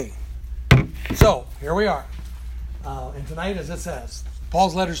So, here we are. And tonight, as it says,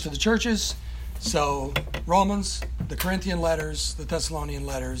 Paul's letters to the churches. So, Romans, the Corinthian letters, the Thessalonian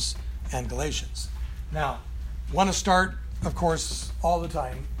letters, and Galatians. Now, want to start, of course, all the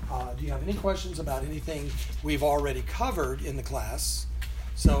time. Do you have any questions about anything we've already covered in the class?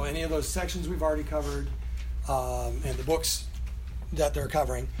 So, any of those sections we've already covered, and the books that they're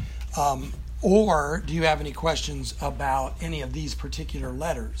covering. Or do you have any questions about any of these particular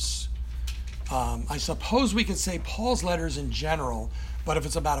letters? I suppose we could say Paul's letters in general, but if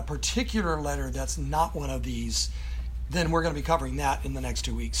it's about a particular letter that's not one of these, then we're going to be covering that in the next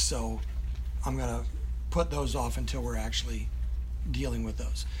 2 weeks. So I'm going to put those off until we're actually dealing with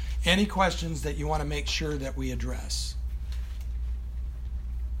those. Any questions that you want to make sure that we address?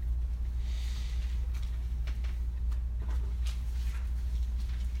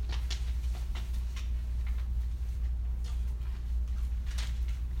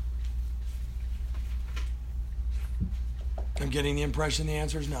 I'm getting the impression the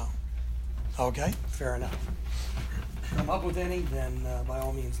answer is no. Okay, fair enough. Come up with any, then by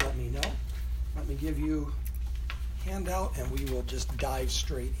all means let me know. Let me give you a handout and we will just dive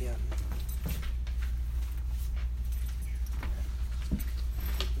straight in.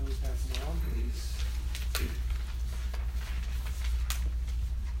 Get those passing around, please.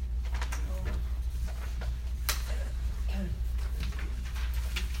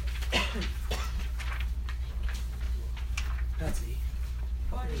 Betsy,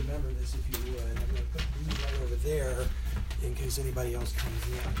 remember this if you would. I'm going to put these right over there in case anybody else comes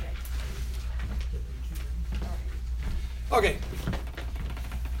in. Okay.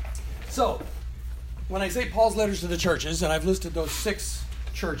 So, when I say Paul's letters to the churches, and I've listed those 6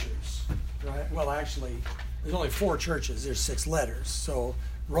 churches, right? Well, actually, there's only 4 churches. There's 6 letters. So,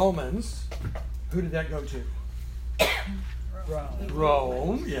 Romans, who did that go to?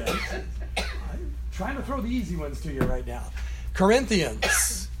 Rome, yes. I'm trying to throw the easy ones to you right now.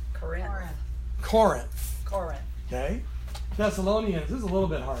 Corinthians. Corinth. Okay. Thessalonians is a little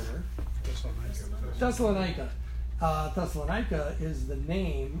bit harder. Thessalonica. Thessalonica is the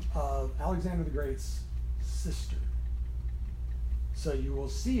name of Alexander the Great's sister. So you will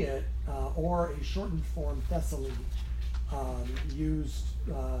see it, or a shortened form Thessaly, used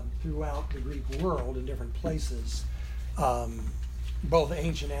throughout the Greek world in different places, both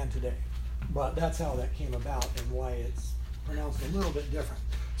ancient and today. But that's how that came about and why it's pronounced a little bit different.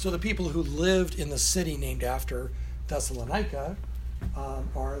 So the people who lived in the city named after Thessalonica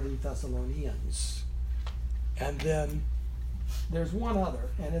are the Thessalonians. And then there's one other,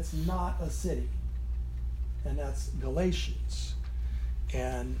 and it's not a city, and that's Galatians.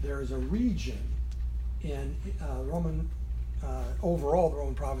 And there is a region in overall the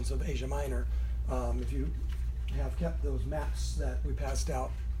Roman province of Asia Minor. If you have kept those maps that we passed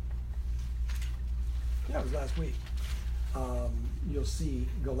out, it was last week. You'll see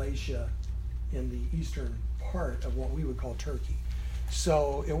Galatia in the eastern part of what we would call Turkey.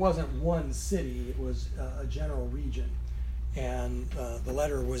 So it wasn't one city, it was a general region. And the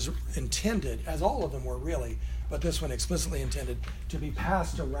letter was intended, as all of them were really, but this one explicitly intended to be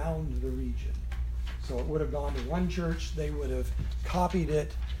passed around the region. So it would have gone to one church, they would have copied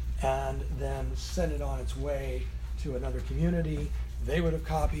it, and then sent it on its way to another community. They would have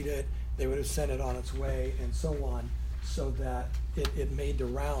copied it, they would have sent it on its way, and so on, so that it made the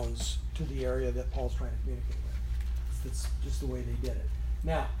rounds to the area that Paul's trying to communicate with. That's just the way they did it.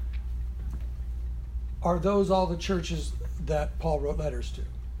 Now, are those all the churches that Paul wrote letters to?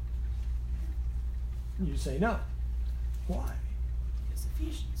 You say no. Why? Because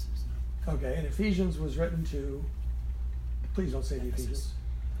Ephesians is not. Okay, and Ephesians was written to, please don't say the Ephesians.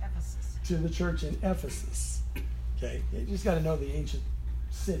 Ephesus. To the church in Ephesus. Okay, you just got to know the ancient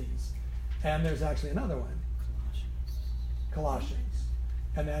cities. And there's actually another one. Colossians.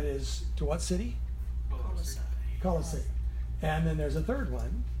 And that is to what city? Colossae. And then there's a third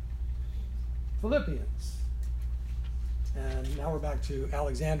one, Philippians. And now we're back to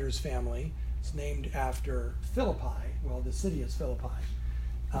Alexander's family. It's named after Philippi. Well, the city is Philippi.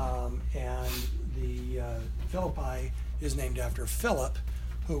 And the Philippi is named after Philip,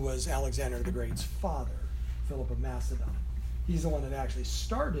 who was Alexander the Great's father, Philip of Macedon. He's the one that actually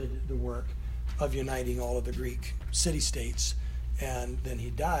started the work of uniting all of the Greek city-states. And then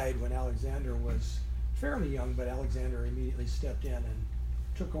he died when Alexander was fairly young, but Alexander immediately stepped in and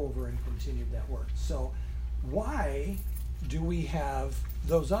took over and continued that work. So why do we have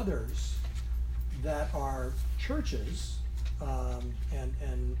those others that are churches,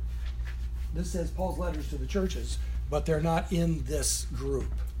 and this says Paul's letters to the churches, but they're not in this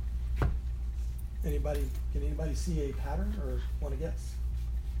group? Can anybody see a pattern or want to guess?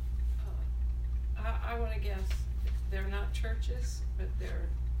 I want to guess. They're not churches, but they're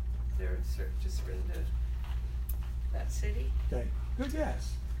just written to that city. Okay, good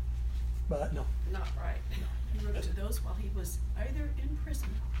guess. But no. Not right. He wrote to those while he was either in prison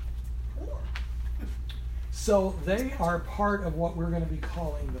or. So they are part of what we're going to be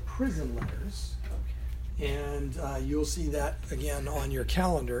calling the prison letters. Okay. And you'll see that again on your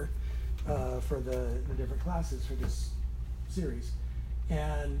calendar for the different classes for this series.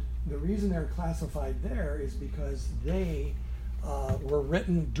 And the reason they're classified there is because they were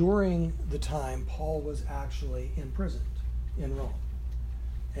written during the time Paul was actually imprisoned in Rome.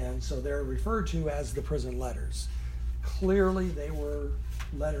 And so they're referred to as the prison letters. Clearly, they were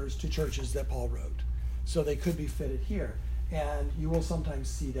letters to churches that Paul wrote. So they could be fitted here. And you will sometimes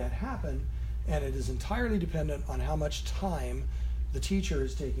see that happen, and it is entirely dependent on how much time the teacher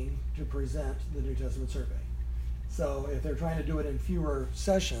is taking to present the New Testament survey. So if they're trying to do it in fewer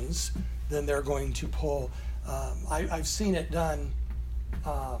sessions, then they're going to pull. I've seen it done.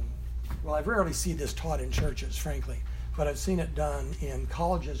 Well, I rarely see this taught in churches, frankly, but I've seen it done in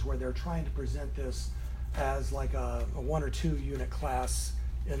colleges where they're trying to present this as like a 1 or 2 unit class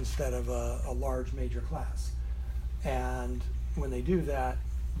instead of a large major class. And when they do that,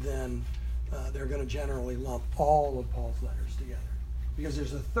 then they're going to generally lump all of Paul's letters together, because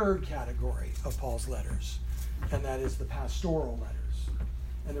there's a third category of Paul's letters, and that is the pastoral letters.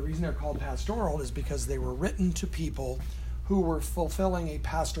 And the reason they're called pastoral is because they were written to people who were fulfilling a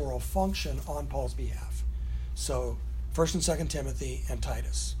pastoral function on Paul's behalf. So 1st and 2nd Timothy and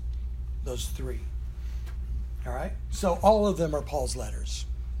Titus, those 3. All right? So all of them are Paul's letters.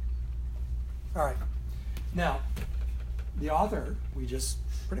 All right. Now, the author, we just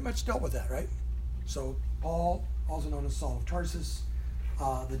pretty much dealt with that, right? So Paul, also known as Saul of Tarsus,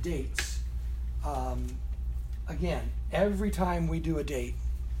 the dates. Again, every time we do a date,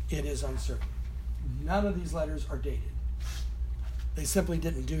 it is uncertain. None of these letters are dated. They simply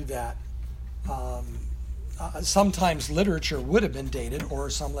didn't do that. Sometimes literature would have been dated, or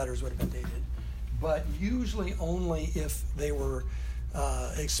some letters would have been dated, but usually only if they were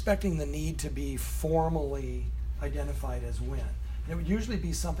expecting the need to be formally identified as when. It would usually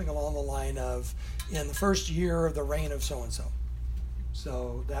be something along the line of, in the first year of the reign of so-and-so.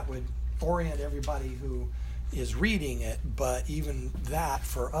 So that would orient everybody who is reading it, but even that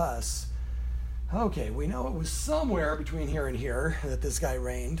for us, okay, we know it was somewhere between here and here that this guy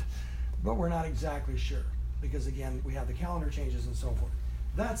reigned, but we're not exactly sure, because again, we have the calendar changes and so forth.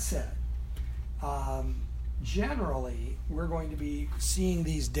 That said, generally, we're going to be seeing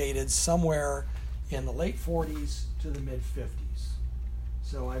these dated somewhere in the late 40s to the mid 50s.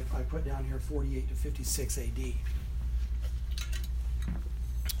 So I put down here 48 to 56 AD.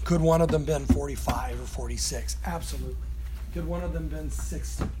 Could one of them been 45 or 46? Absolutely. Could one of them been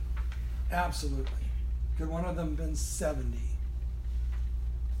 60? Absolutely. Could one of them been 70?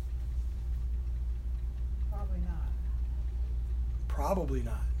 Probably not. Probably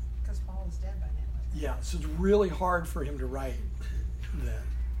not. Because Paul was dead by then, wasn't he? Yeah, so it's really hard for him to write then.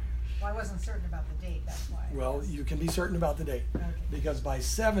 Well, I wasn't certain about the date, that's why. Well, you can be certain about the date. Okay. Because by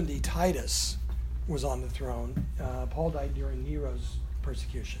 70, Titus was on the throne. Paul died during Nero's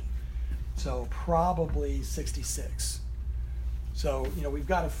persecution. So probably 66. So, we've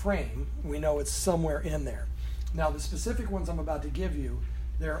got a frame. We know it's somewhere in there. Now, the specific ones I'm about to give you,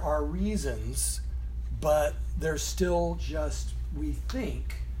 there are reasons, but they're still just, we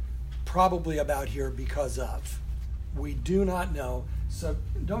think, probably about here because of. We do not know. So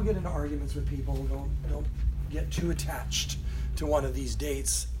don't get into arguments with people. Don't get too attached to one of these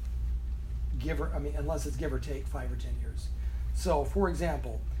dates. Unless it's give or take 5 or 10 years. So, for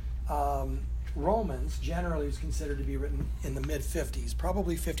example, Romans generally is considered to be written in the mid-50s,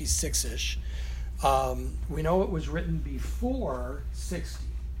 probably 56-ish. We know it was written before 60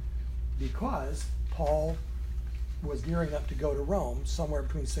 because Paul was gearing up to go to Rome somewhere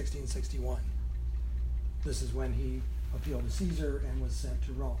between 60 and 61. This is when he appealed to Caesar and was sent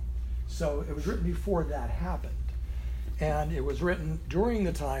to Rome. So it was written before that happened. And it was written during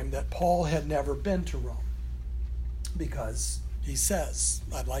the time that Paul had never been to Rome, because he says,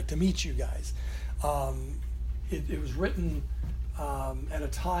 I'd like to meet you guys. It was written at a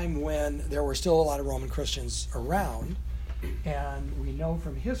time when there were still a lot of Roman Christians around, and we know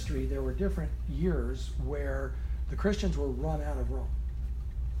from history there were different years where the Christians were run out of Rome.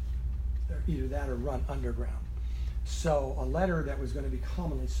 Either that or run underground. So a letter that was going to be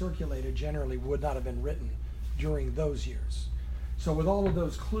commonly circulated generally would not have been written during those years. So with all of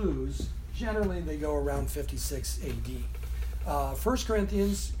those clues, generally they go around 56 AD. 1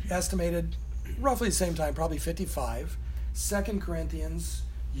 Corinthians estimated roughly the same time, probably 55. 2 Corinthians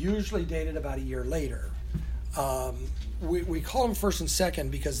usually dated about a year later. We call them 1st and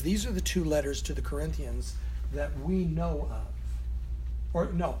 2nd because these are the two letters to the Corinthians that we know of.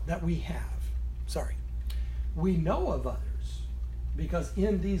 Or no, that we have. Sorry. We know of others because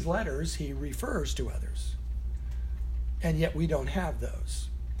in these letters he refers to others. And yet we don't have those.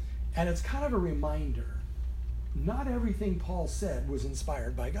 And it's kind of a reminder. Not everything Paul said was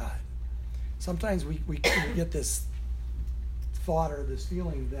inspired by God. Sometimes we get this thought or this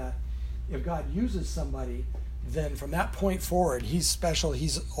feeling that if God uses somebody, then from that point forward, he's special.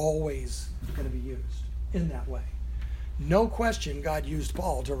 He's always going to be used in that way. No question, God used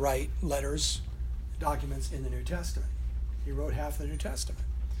Paul to write letters, documents in the New Testament. He wrote half the New Testament.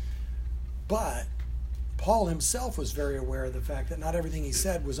 But Paul himself was very aware of the fact that not everything he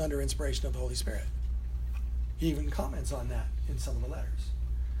said was under inspiration of the Holy Spirit. He even comments on that in some of the letters.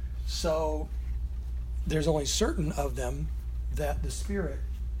 So there's only certain of them that the Spirit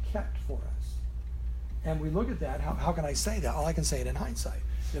kept for us. And we look at that, how can I say that? Well, I can say it in hindsight.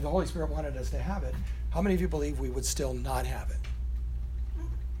 If the Holy Spirit wanted us to have it, how many of you believe we would still not have it?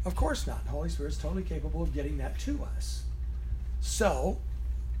 Of course not. The Holy Spirit is totally capable of getting that to us. So,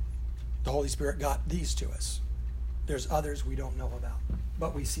 the Holy Spirit got these to us. There's others we don't know about,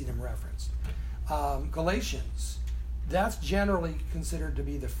 but we see them referenced. Galatians, that's generally considered to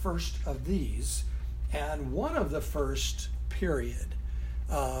be the first of these, and one of the first, period.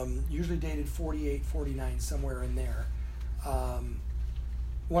 Usually dated 48, 49, somewhere in there.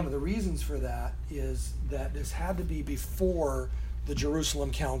 One of the reasons for that is that this had to be before the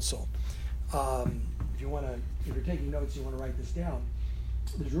Jerusalem Council. If you're taking notes, you want to write this down.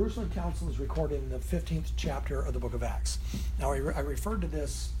 The Jerusalem Council is recorded in the 15th chapter of the book of Acts. Now, I referred to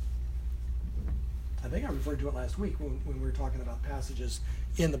this, I think I referred to it last week when we were talking about passages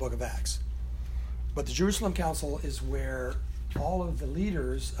in the book of Acts. But the Jerusalem Council is where all of the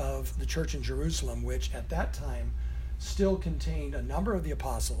leaders of the church in Jerusalem, which at that time still contained a number of the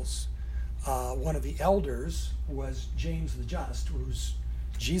apostles. One of the elders was James the Just, who's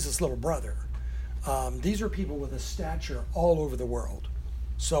Jesus' little brother. These are people with a stature all over the world.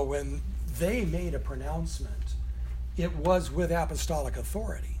 So when they made a pronouncement, it was with apostolic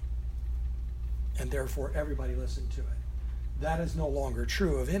authority. And therefore everybody listened to it. That is no longer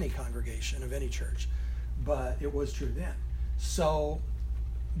true of any congregation, of any church. But it was true then. So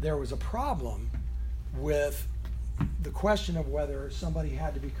there was a problem with the question of whether somebody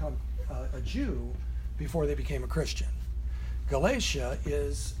had to become a Jew before they became a Christian. Galatia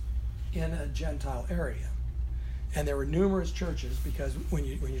is in a Gentile area. And there were numerous churches because when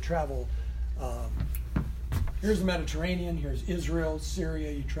you travel, here's the Mediterranean, here's Israel,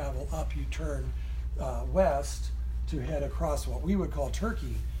 Syria, you travel up, you turn west to head across what we would call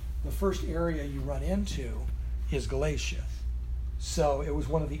Turkey. The first area you run into is Galatia. So it was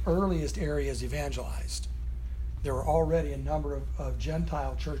one of the earliest areas evangelized. There were already a number of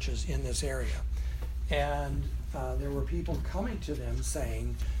Gentile churches in this area. And there were people coming to them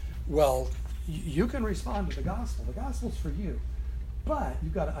saying, well, you can respond to the gospel. The gospel's for you. But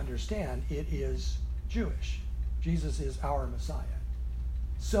you've got to understand it is Jewish. Jesus is our Messiah.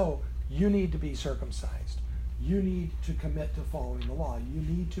 So you need to be circumcised. You need to commit to following the law. You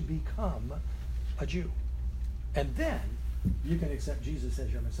need to become a Jew. And then you can accept Jesus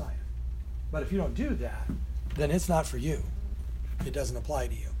as your Messiah. But if you don't do that, then it's not for you. It doesn't apply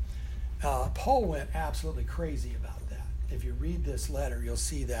to you. Paul went absolutely crazy about that. If you read this letter, you'll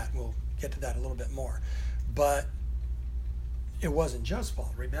see that. We'll get to that a little bit more. But it wasn't just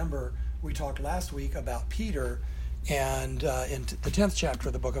Paul. Remember, we talked last week about Peter and in the 10th chapter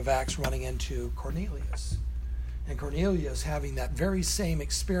of the book of Acts running into Cornelius. And Cornelius having that very same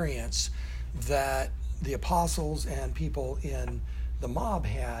experience that the apostles and people in the mob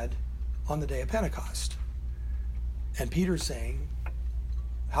had on the day of Pentecost. And Peter saying,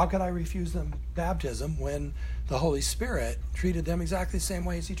 how could I refuse them baptism when the Holy Spirit treated them exactly the same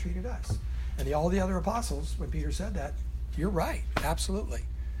way as he treated us? And all the other apostles, when Peter said that, you're right, absolutely.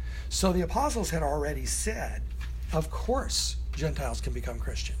 So the apostles had already said, of course Gentiles can become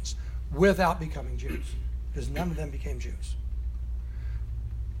Christians without becoming Jews, because none of them became Jews.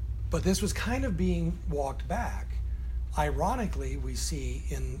 But this was kind of being walked back. Ironically, we see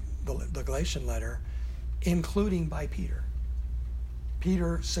in the Galatian letter, including by Peter.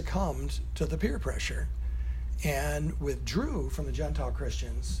 Peter succumbed to the peer pressure and withdrew from the Gentile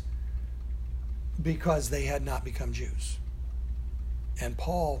Christians because they had not become Jews. And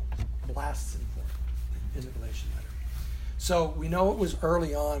Paul blasts him for it in the Galatian letter. So we know it was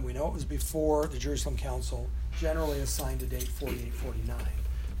early on. We know it was before the Jerusalem Council, generally assigned to date 48, 49,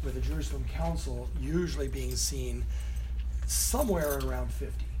 with the Jerusalem Council usually being seen somewhere around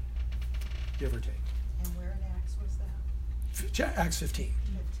 50, give or take. And where in Acts was that? Acts 15. 15,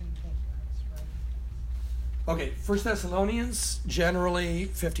 thank you, I was right. Okay, 1 Thessalonians, generally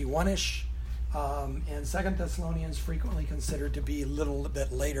 51-ish, and 2 Thessalonians frequently considered to be a little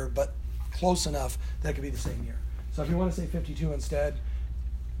bit later, but close enough that could be the same year. So if you want to say 52 instead,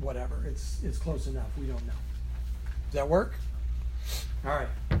 whatever, it's close enough, we don't know. Does that work? All right.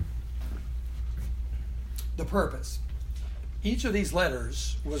 The purpose. Each of these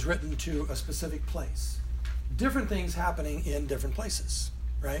letters was written to a specific place. Different things happening in different places,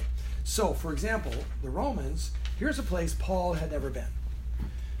 right? So, for example, the Romans, here's a place Paul had never been.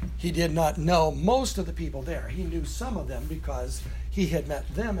 He did not know most of the people there. He knew some of them because he had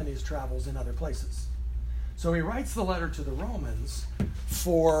met them in his travels in other places. So he writes the letter to the Romans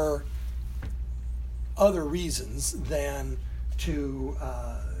for other reasons than to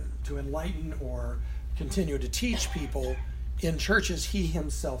enlighten or continue to teach people in churches he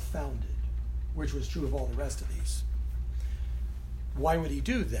himself founded, which was true of all the rest of these. Why would he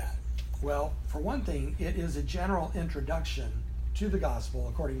do that? Well, for one thing, it is a general introduction to the gospel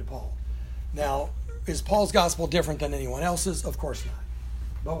according to Paul. Now, is Paul's gospel different than anyone else's? Of course not.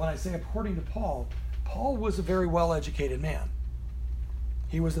 But when I say according to Paul, Paul was a very well-educated man.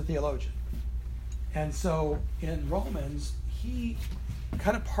 He was a theologian. And so in Romans, he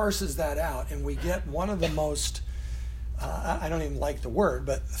kind of parses that out, and we get one of the most, I don't even like the word,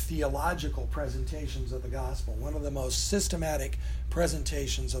 but theological presentations of the gospel, one of the most systematic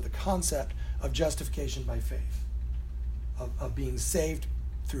presentations of the concept of justification by faith, of being saved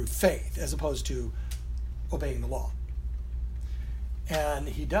through faith as opposed to obeying the law. And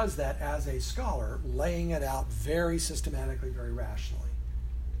he does that as a scholar, laying it out very systematically, very rationally.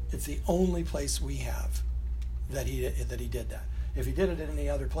 It's the only place we have that he did that. If he did it in any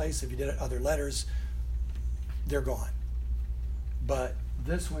other place, if he did it in other letters, they're gone. But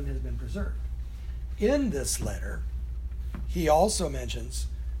this one has been preserved. In this letter, he also mentions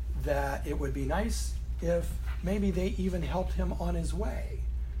that it would be nice if maybe they even helped him on his way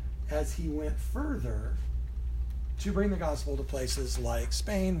as he went further to bring the gospel to places like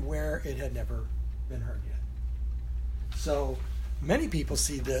Spain where it had never been heard yet. So many people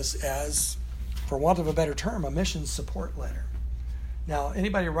see this as, for want of a better term, a mission support letter. Now,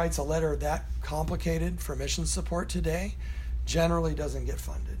 anybody who writes a letter that complicated for mission support today generally doesn't get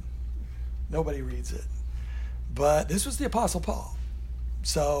funded. Nobody reads it. But this was the Apostle Paul.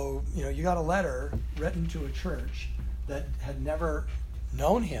 So, you got a letter written to a church that had never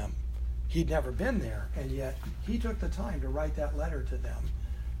known him. He'd never been there, and yet he took the time to write that letter to them.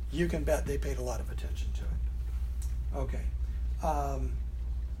 You can bet they paid a lot of attention to it. Okay.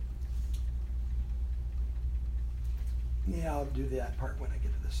 Yeah, I'll do that part when I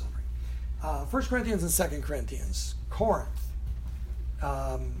get to the summary. 1 Corinthians and 2 Corinthians. Corinth.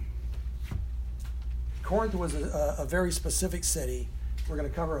 Corinth was a very specific city. We're going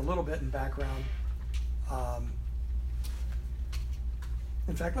to cover a little bit in background.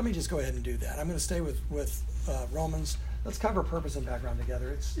 In fact, let me just go ahead and do that. I'm going to stay with Romans. Let's cover purpose and background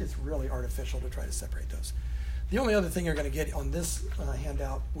together. It's really artificial to try to separate those. The only other thing you're going to get on this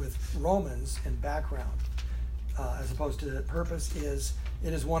handout with Romans and background, as opposed to purpose, is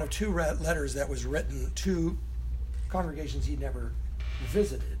it is one of two letters that was written to congregations he'd never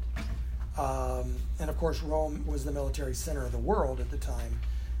visited. And of course, Rome was the military center of the world at the time.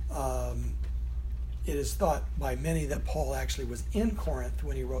 It is thought by many that Paul actually was in Corinth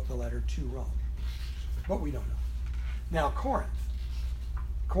when he wrote the letter to Rome. But we don't know. Now, Corinth.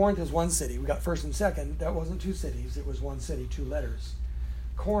 Corinth is one city. We got first and second. That wasn't two cities. It was one city, two letters.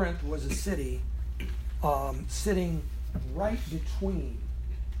 Corinth was a city sitting right between,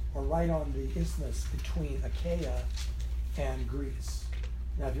 or right on the isthmus between Achaia and Greece.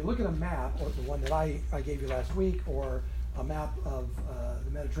 Now, if you look at a map, or the one that I gave you last week, or a map of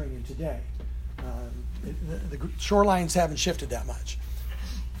the Mediterranean today, the shorelines haven't shifted that much.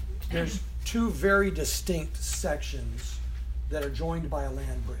 There's two very distinct sections that are joined by a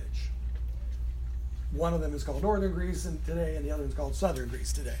land bridge. One of them is called Northern Greece today, and the other is called Southern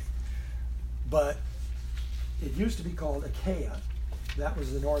Greece today. But it used to be called Achaia. That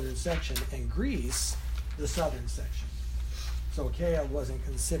was the northern section, and Greece, the southern section. So Achaia wasn't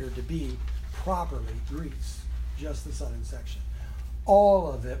considered to be properly Greece, just the southern section. All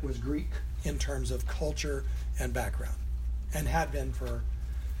of it was Greek in terms of culture and background, and had been for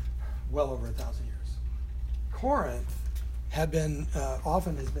well over 1,000 years. Corinth had been,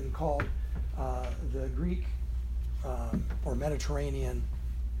 often has been called the Greek or Mediterranean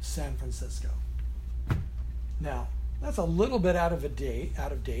San Francisco. Now, that's a little bit out of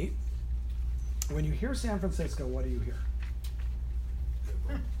date. When you hear San Francisco, what do you hear?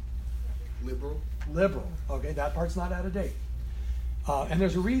 Liberal. Okay, that part's not out of date. And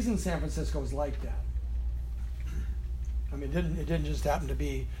there's a reason San Francisco is like that. I mean, it didn't just happen to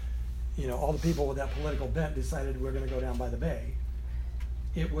be, all the people with that political bent decided we're going to go down by the bay.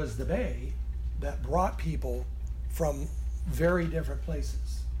 It was the bay that brought people from very different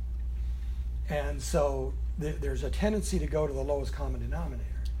places. And so there's a tendency to go to the lowest common denominator.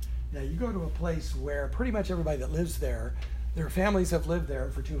 Now, you go to a place where pretty much everybody that lives there, their families have lived there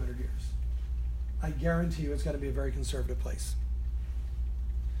for 200 years. I guarantee you it's going to be a very conservative place.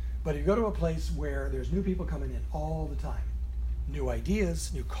 But if you go to a place where there's new people coming in all the time, new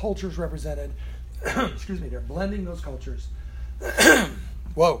ideas, new cultures represented, excuse me, they're blending those cultures.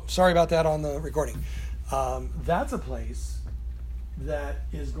 Whoa, sorry about that on the recording. That's a place that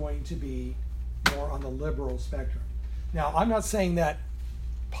is going to be more on the liberal spectrum. Now, I'm not saying that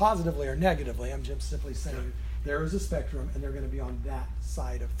positively or negatively. I'm just simply saying there is a spectrum and they're going to be on that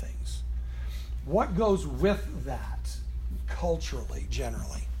side of things. What goes with that culturally,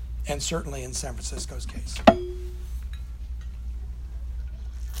 generally, and certainly in San Francisco's case? A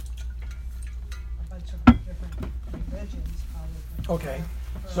bunch of different religions, probably. Okay,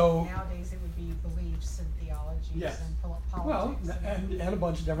 so nowadays it would be beliefs and theologies yes. and politics. Well, and a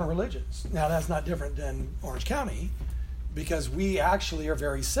bunch of different religions. Now, that's not different than Orange County, because we actually are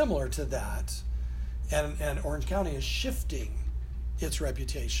very similar to that, and Orange County is shifting its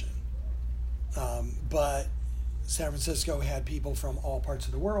reputation. But San Francisco had people from all parts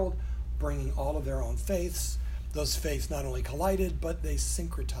of the world bringing all of their own faiths. Those faiths not only collided, but they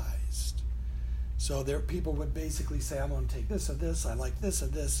syncretized. So people would basically say, I'm going to take this of this, I like this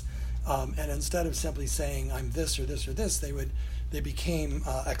of this. And instead of simply saying, I'm this or this or this, they became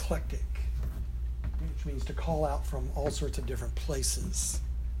eclectic, which means to call out from all sorts of different places.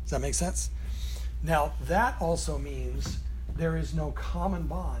 Does that make sense? Now, that also means there is no common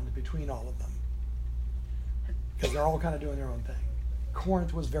bond between all of them, because they're all kind of doing their own thing.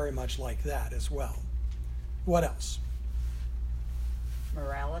 Corinth was very much like that as well. What else?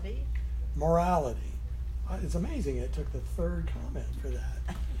 Morality. It's amazing it took the third comment for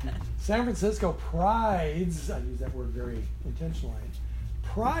that. San Francisco prides, I use that word very intentionally,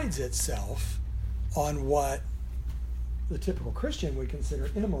 prides itself on what the typical Christian would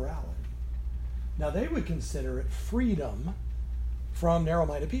consider immorality. Now, they would consider it freedom from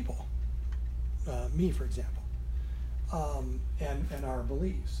narrow-minded people. Me, for example. And our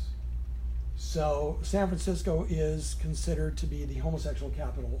beliefs. So San Francisco is considered to be the homosexual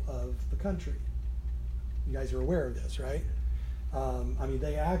capital of the country. You guys are aware of this, right?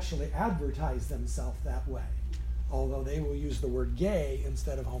 They actually advertise themselves that way, although they will use the word gay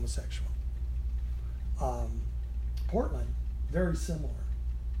instead of homosexual. Portland, very similar.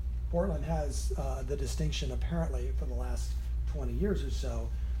 Portland has the distinction, apparently, for the last 20 years or so,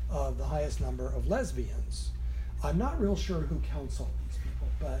 of the highest number of lesbians. I'm not real sure who counts all these people,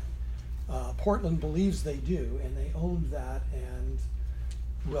 but Portland believes they do, and they own that and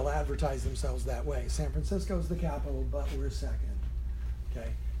will advertise themselves that way. San Francisco's the capital, but we're second. Okay.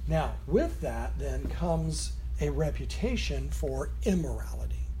 Now, with that then comes a reputation for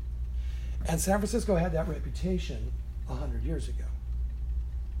immorality. And San Francisco had that reputation 100 years ago.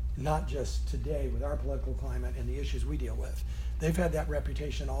 Not just today with our political climate and the issues we deal with. They've had that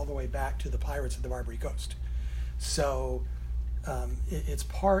reputation all the way back to the pirates of the Barbary Coast. So it's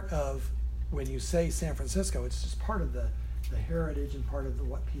part of, when you say San Francisco, it's just part of the heritage and part of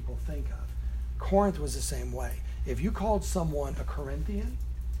what people think of. Corinth was the same way. If you called someone a Corinthian,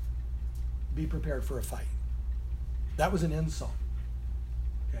 be prepared for a fight. That was an insult.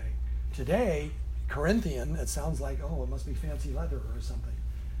 Okay. Today, Corinthian, it sounds like, it must be fancy leather or something.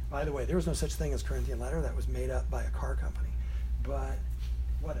 By the way, there was no such thing as Corinthian leather. That was made up by a car company. But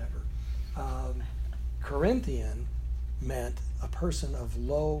whatever. Corinthian meant a person of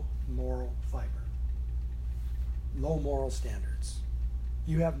low moral fiber, low moral standards.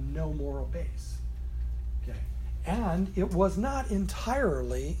 You have no moral base. Okay. And it was not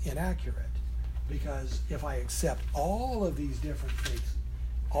entirely inaccurate, because if I accept all of these different faiths,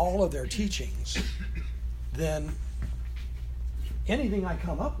 all of their teachings, then anything I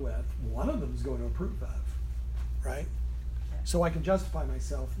come up with, one of them is going to approve of, right? So I can justify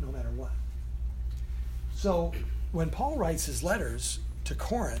myself no matter what. So when Paul writes his letters to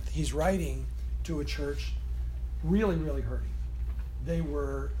Corinth, he's writing to a church really, really hurting. They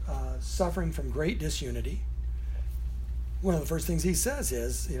were suffering from great disunity. One of the first things he says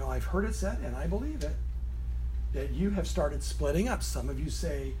is, I've heard it said, and I believe it, that you have started splitting up. Some of you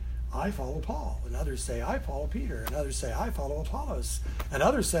say, I follow Paul, and others say, I follow Peter, and others say, I follow Apollos, and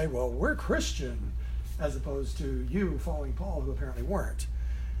others say, well, we're Christian, as opposed to you following Paul, who apparently weren't.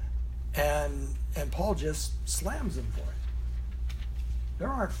 And Paul just slams them for it. There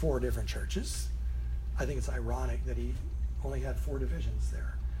aren't 4 different churches. I think it's ironic that he only had 4 divisions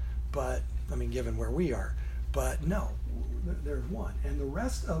there. But, I mean, given where we are. But no, there's one. And the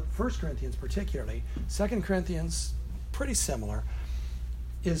rest of 1 Corinthians particularly, 2 Corinthians, pretty similar,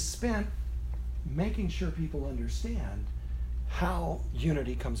 is spent making sure people understand how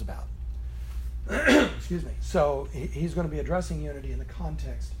unity comes about. Excuse me. So he's going to be addressing unity in the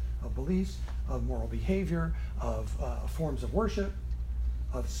context of beliefs, of moral behavior, of forms of worship,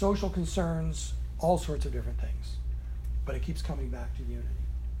 of social concerns, all sorts of different things. But it keeps coming back to unity.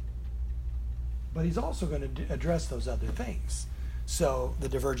 But he's also going to address those other things. So the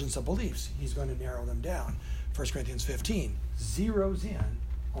divergence of beliefs, he's going to narrow them down. 1 Corinthians 15 zeroes in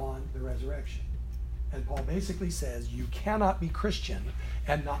on the resurrection. And Paul basically says you cannot be Christian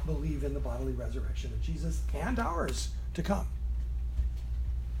and not believe in the bodily resurrection of Jesus and ours to come.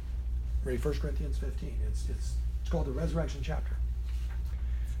 Read 1 Corinthians 15. It's called the resurrection chapter.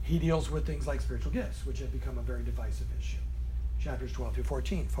 He deals with things like spiritual gifts, which have become a very divisive issue. Chapters 12 through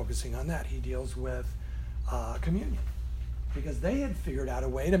 14, focusing on that. He deals with communion, because they had figured out a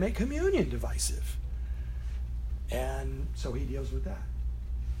way to make communion divisive. And so he deals with that.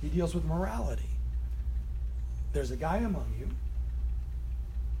 He deals with morality. There's a guy among you,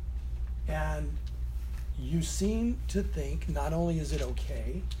 and you seem to think not only is it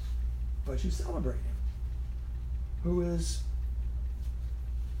okay, but you celebrate him, who is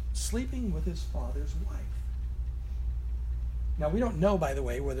sleeping with his father's wife. Now, we don't know, by the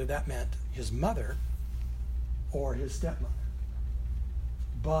way, whether that meant his mother or his stepmother.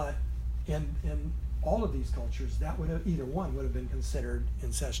 But in all of these cultures, that would have, either one would have been considered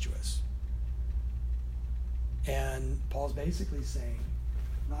incestuous. And Paul's basically saying,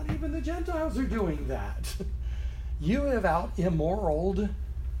 not even the Gentiles are doing that. You have out immoraled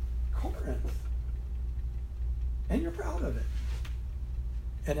Corinth. And you're proud of it.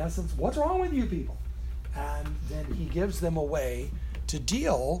 In essence, what's wrong with you people? And then he gives them a way to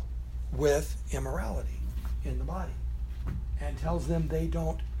deal with immorality in the body and tells them they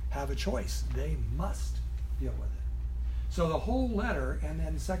don't have a choice. They must deal with it. So the whole letter, and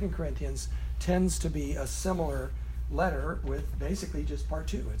then 2 Corinthians tends to be a similar letter with basically just part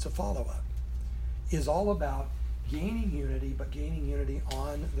 2. It's a follow-up. Is all about gaining unity, but gaining unity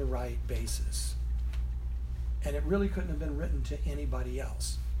on the right basis. And it really couldn't have been written to anybody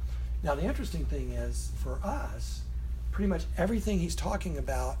else. Now, the interesting thing is, for us, pretty much everything he's talking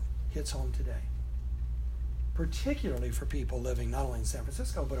about hits home today, particularly for people living not only in San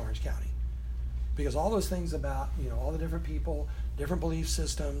Francisco, but Orange County. Because all those things about, all the different people, different belief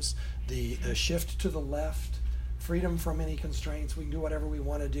systems, the shift to the left, freedom from any constraints, we can do whatever we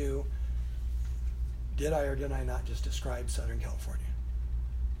want to do. Did I or did I not just describe Southern California?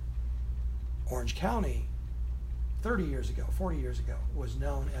 Orange County, 30 years ago, 40 years ago, was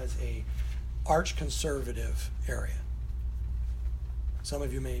known as a arch-conservative area. Some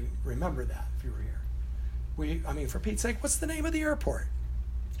of you may remember that if you were here. For Pete's sake, what's the name of the airport?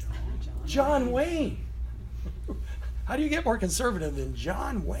 John Wayne. How do you get more conservative than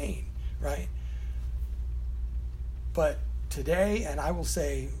John Wayne, right? But today, and I will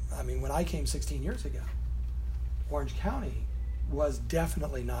say, when I came 16 years ago, Orange County was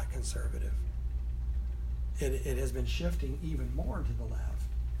definitely not conservative. It has been shifting even more to the left,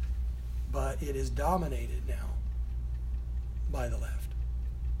 but it is dominated now by the left.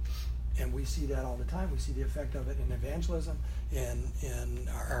 And we see that all the time. We see the effect of it in evangelism, in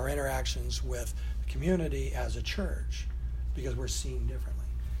our interactions with the community as a church, because we're seen differently.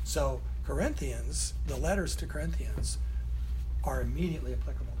 So Corinthians, the letters to Corinthians, are immediately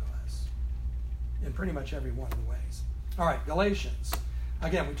applicable to us in pretty much every one of the ways. All right, Galatians.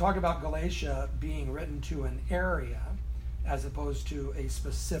 Again, we talk about Galatia being written to an area as opposed to a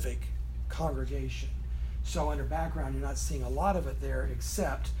specific congregation. So under background, you're not seeing a lot of it there,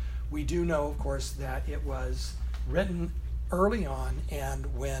 except we do know, of course, that it was written early on and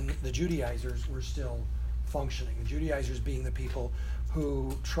when the Judaizers were still functioning. The Judaizers being the people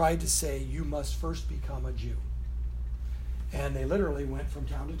who tried to say, you must first become a Jew. And they literally went from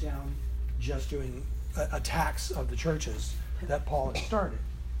town to town just doing attacks of the churches that Paul had started.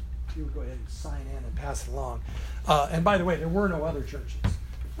 You would go ahead and sign in and pass it along. And by the way, there were no other churches.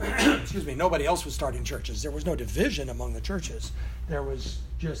 Excuse me, nobody else was starting churches. There was no division among the churches. There was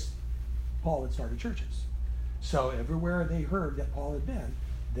just Paul had started churches. So everywhere they heard that Paul had been,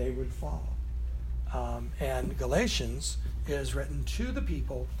 they would follow. And Galatians is written to the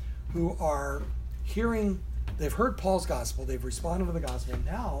people who are hearing, they've heard Paul's gospel, they've responded to the gospel, and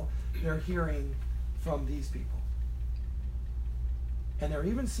now they're hearing from these people. And they're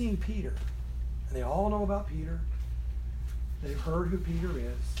even seeing Peter. And they all know about Peter. They've heard who Peter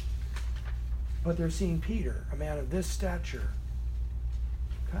is. But they're seeing Peter, a man of this stature,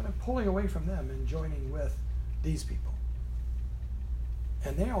 kind of pulling away from them and joining with these people.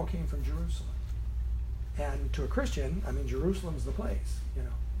 And they all came from Jerusalem. And to a Christian, I mean, Jerusalem's the place, you know.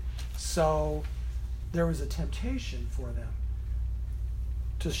 So there was a temptation for them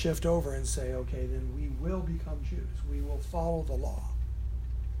to shift over and say, okay, then we will become Jews. We will follow the law.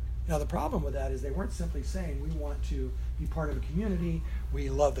 Now, the problem with that is they weren't simply saying we want to be part of a community, we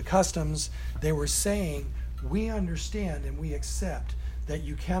love the customs. They were saying we understand and we accept that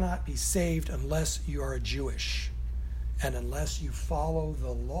you cannot be saved unless you are Jewish and unless you follow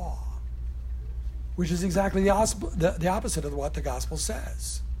the law, which is exactly the opposite of what the gospel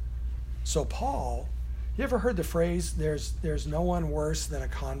says. So Paul, you ever heard the phrase, there's no one worse than a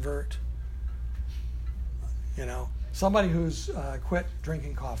convert? You know, somebody who's quit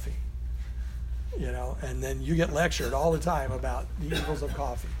drinking coffee, you know, and then you get lectured all the time about the evils of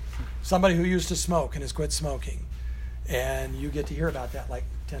coffee. Somebody who used to smoke and has quit smoking, and you get to hear about that like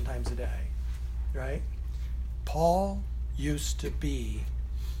 10 times a day, right? Paul used to be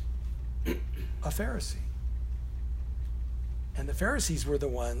a Pharisee. And the Pharisees were the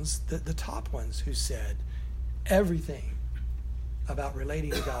ones, the top ones, who said everything about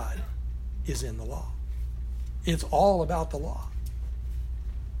relating to God is in the law. It's all about the law.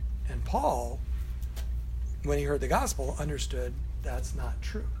 And Paul, when he heard the gospel, understood that's not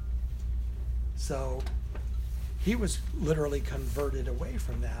true. So he was literally converted away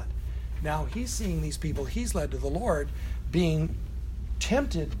from that. Now he's seeing these people he's led to the Lord being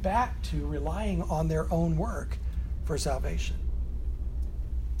tempted back to relying on their own work for salvation.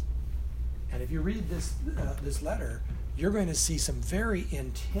 And if you read this letter, you're going to see some very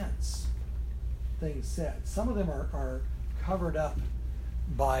intense things said. Some of them are covered up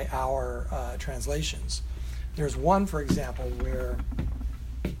by our translations. There's one, for example,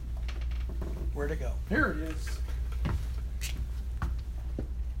 where'd it go? Here it is.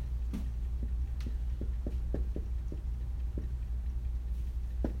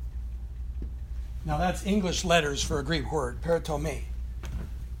 Now that's English letters for a Greek word, peritome.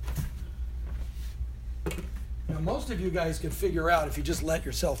 Now most of you guys can figure out, if you just let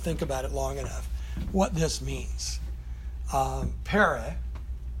yourself think about it long enough, what this means. Para,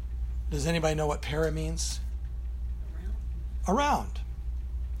 does anybody know what para means? Around.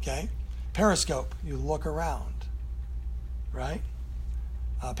 Okay? Periscope, you look around. Right?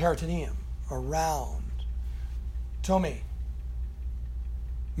 Peritoneum, around. Tome,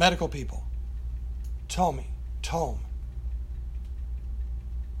 medical people. Tome.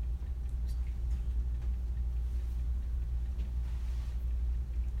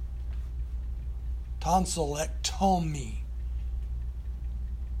 Tonsillectomy.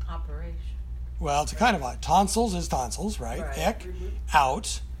 Operation. Well, it's a kind of odd. Tonsils is tonsils, right? Right. Ek,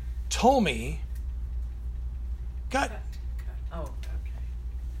 out. Tomy, gut. Oh, okay.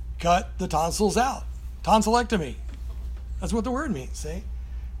 Cut the tonsils out. Tonsillectomy. That's what the word means, see?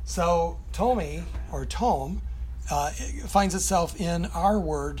 So, tomy, or tome, it finds itself in our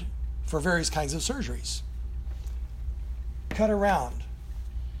word for various kinds of surgeries. Cut around.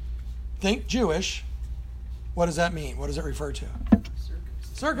 Think Jewish. What does that mean? What does it refer to?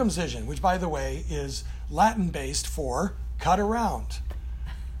 Circumcision, which, by the way, is Latin-based for cut around.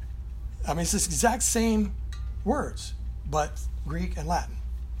 I mean, it's the exact same words, but Greek and Latin.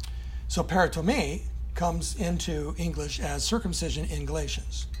 So peritome comes into English as circumcision in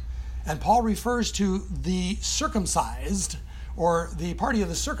Galatians. And Paul refers to the circumcised, or the party of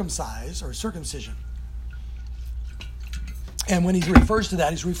the circumcised, or circumcision. And when he refers to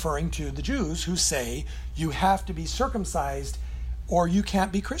that, he's referring to the Jews who say you have to be circumcised or you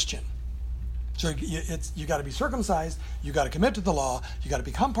can't be Christian. So you got to be circumcised, you got to commit to the law, you got to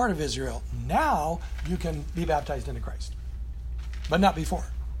become part of Israel. Now you can be baptized into Christ, but not before.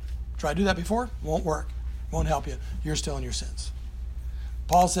 Try to do that before, won't work, won't help you. You're still in your sins.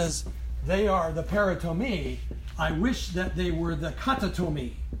 Paul says they are the peritome. I wish that they were the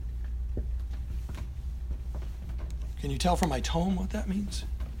katatomi. Can you tell from my tone what that means?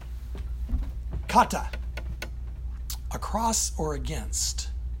 Kata, across or against.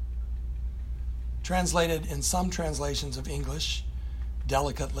 Translated in some translations of English,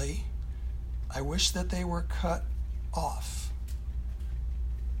 delicately, I wish that they were cut off.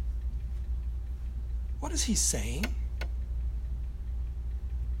 What is he saying?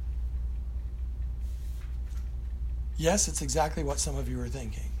 Yes, it's exactly what some of you are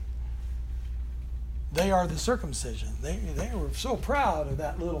thinking. They are the circumcision. They were so proud of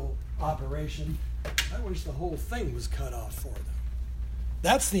that little operation. I wish the whole thing was cut off for them.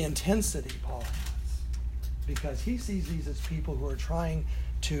 That's the intensity Paul has, because he sees these as people who are trying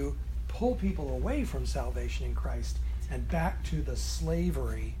to pull people away from salvation in Christ and back to the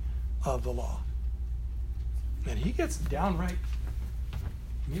slavery of the law. And he gets downright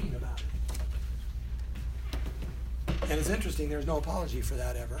mean about it. And it's interesting, there's no apology for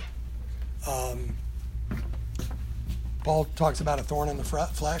that ever. Paul talks about a thorn in the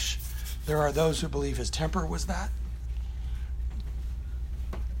flesh. There are those who believe his temper was that.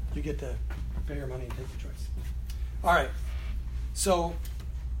 You get to pay your money and take your choice. All right. So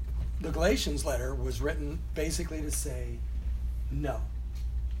the Galatians letter was written basically to say, no.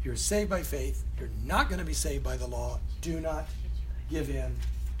 You're saved by faith. You're not going to be saved by the law. Do not give in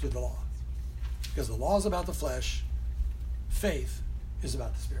to the law. Because the law is about the flesh. Faith is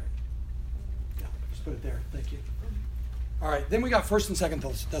about the Spirit. Yeah, just put it there. Thank you. All right, then we got 1st and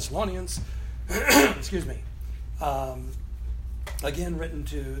 2nd Thessalonians. Excuse me. Again, written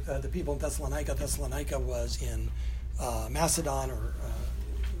to the people in Thessalonica. Thessalonica was in Macedon or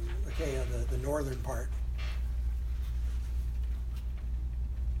Achaia, the northern part.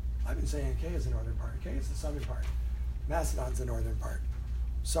 I've been saying Achaia is the northern part. Achaia is the southern part. Macedon's the northern part.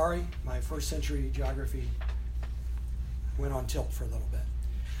 Sorry, my 1st century geography went on tilt for a little bit.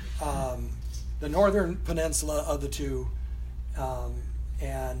 The northern peninsula of the two,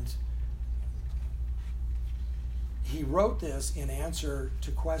 and he wrote this in answer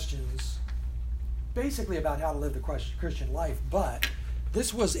to questions basically about how to live the Christian life, but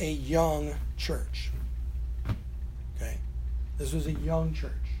this was a young church. Okay? This was a young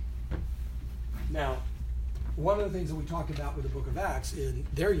church. Now, one of the things that we talked about with the book of Acts in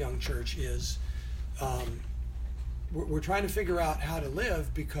their young church is we're trying to figure out how to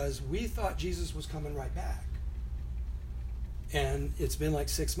live because we thought Jesus was coming right back. And it's been like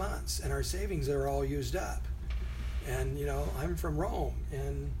 6 months, and our savings are all used up. And, I'm from Rome,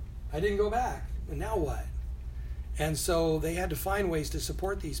 and I didn't go back. And now what? And so they had to find ways to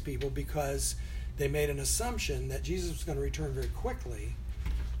support these people because they made an assumption that Jesus was going to return very quickly,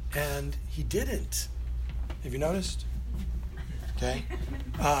 and he didn't. Have you noticed? Okay.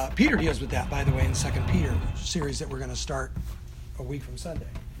 Peter deals with that, by the way, in 2 Peter, series that we're going to start a week from Sunday.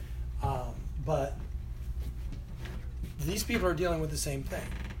 But these people are dealing with the same thing.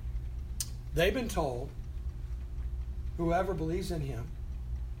 They've been told, whoever believes in him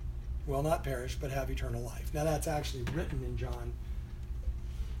will not perish but have eternal life. Now that's actually written in John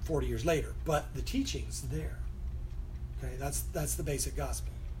 40 years later, but the teaching's there. Okay, that's the basic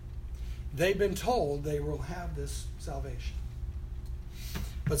gospel. They've been told they will have this salvation.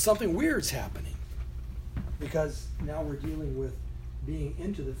 But something weird's happening because now we're dealing with being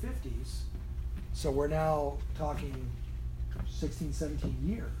into the 50s, so we're now talking 16, 17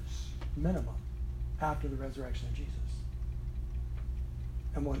 years minimum after the resurrection of Jesus.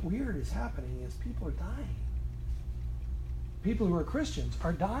 And what weird is happening is people are dying. People who are Christians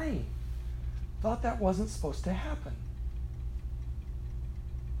are dying. Thought that wasn't supposed to happen.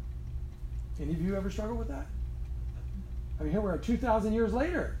 Any of you ever struggle with that? I mean, here we are 2,000 years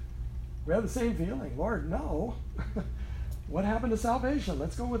later. We have the same feeling. Lord, no. What happened to salvation?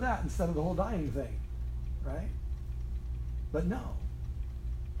 Let's go with that instead of the whole dying thing. Right? But no.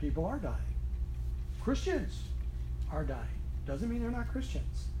 People are dying. Christians are dying. Doesn't mean they're not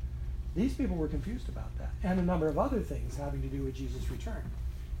Christians. These people were confused about that. And a number of other things having to do with Jesus' return.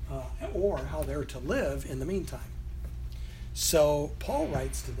 Or how they're to live in the meantime. So Paul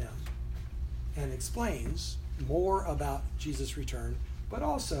writes to them and explains more about Jesus' return, but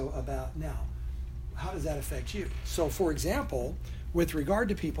also about now. How does that affect you? So, for example, with regard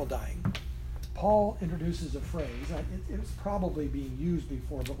to people dying, Paul introduces a phrase. It was probably being used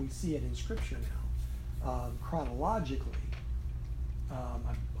before, but we see it in Scripture now. Chronologically,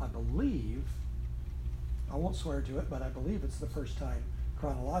 I believe, I won't swear to it, but I believe it's the first time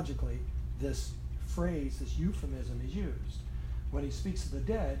chronologically this phrase, this euphemism is used. When he speaks of the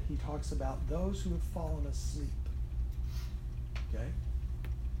dead, he talks about those who have fallen asleep. Okay?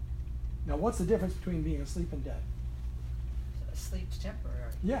 Now, what's the difference between being asleep and dead? Sleep's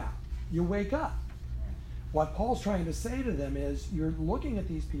temporary. Yeah, you wake up. What Paul's trying to say to them is, you're looking at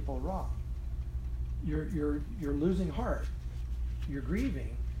these people wrong. You're losing heart. You're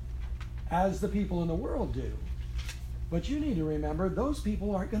grieving, as the people in the world do. But you need to remember, those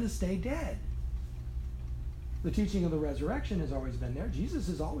people aren't going to stay dead. The teaching of the resurrection has always been there. Jesus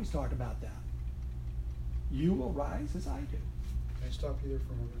has always talked about that. You will rise as I do. Can I stop you there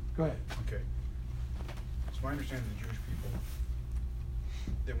for a moment? Go ahead. Okay. So I understand the Jewish people,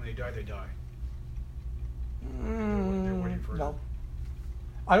 that when they die, they die. They're waiting for No.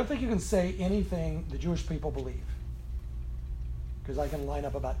 I don't think you can say anything the Jewish people believe. because I can line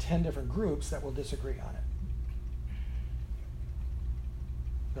up about 10 different groups that will disagree on it.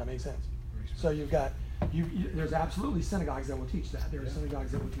 Does that make sense? So you've got, there's absolutely synagogues that will teach that. There are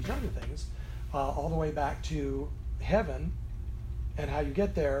synagogues that will teach other things, all the way back to heaven and how you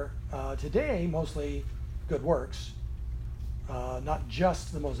get there. Today, mostly good works, not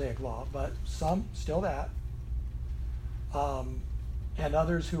just the Mosaic Law, but some still that. And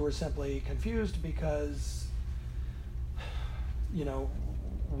others who were simply confused because,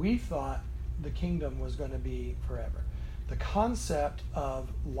 we thought the kingdom was going to be forever. The concept of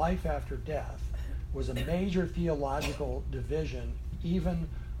life after death was a major theological division even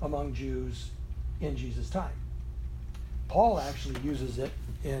among Jews in Jesus' time. Paul actually uses it,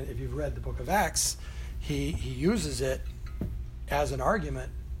 if you've read the book of Acts, he uses it as an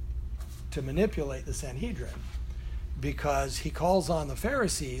argument to manipulate the Sanhedrin, because he calls on the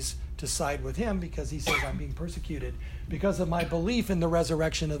Pharisees to side with him because he says, I'm being persecuted because of my belief in the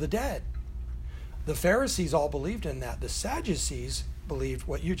resurrection of the dead. The Pharisees all believed in that. The Sadducees believed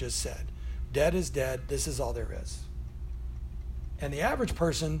what you just said. Dead is dead. This is all there is. And the average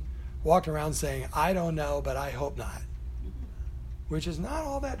person walked around saying, I don't know, but I hope not. Which is not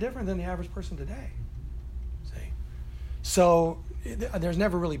all that different than the average person today. See? So there's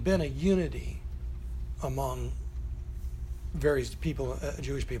never really been a unity among various people,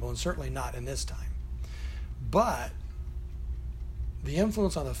 Jewish people, and certainly not in this time. But the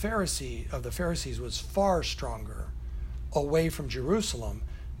influence on the Pharisees was far stronger away from Jerusalem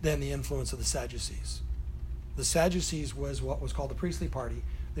than the influence of the Sadducees. The Sadducees was what was called the priestly party.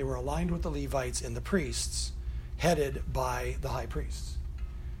 They were aligned with the Levites and the priests, headed by the high priests.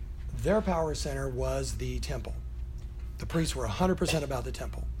 Their power center was the temple. The priests were 100% about the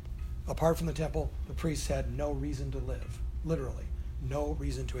temple. Apart from the temple, the priests had no reason to live, literally, no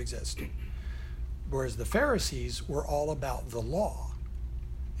reason to exist. Whereas the Pharisees were all about the law.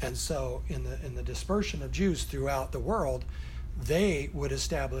 And so in the dispersion of Jews throughout the world, they would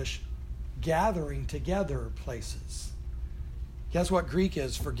establish gathering together places. Guess what Greek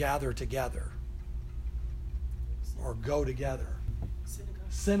is for gather together? Or go together?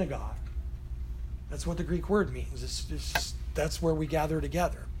 Synagogue. That's what the Greek word means. That's where we gather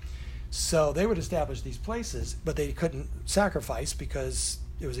together. So they would establish these places, but they couldn't sacrifice because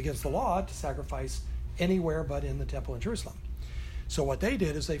it was against the law to sacrifice anywhere but in the temple in Jerusalem. So what they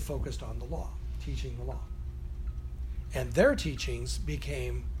did is they focused on the law, teaching the law. And their teachings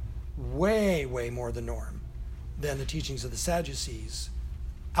became way, way more the norm than the teachings of the Sadducees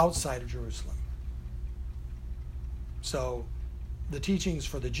outside of Jerusalem. So the teachings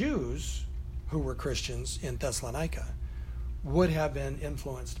for the Jews who were Christians in Thessalonica would have been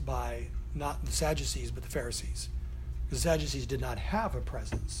influenced by not the Sadducees but the Pharisees. The Sadducees did not have a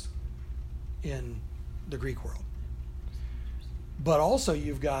presence in the Greek world. But also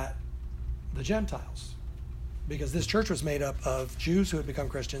you've got the Gentiles, because this church was made up of Jews who had become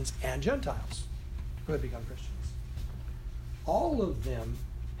Christians and Gentiles who had become Christians. All of them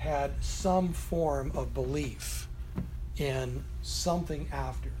had some form of belief in something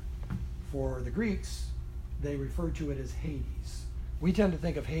after. For the Greeks, they referred to it as Hades. We tend to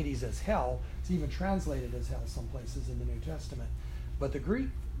think of Hades as hell. It's even translated as hell some places in the New Testament. But the Greek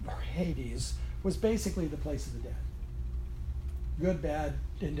Hades was basically the place of the dead. Good, bad,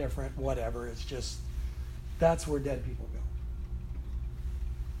 indifferent, whatever. It's just, that's where dead people go.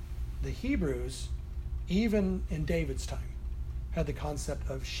 The Hebrews, even in David's time, had the concept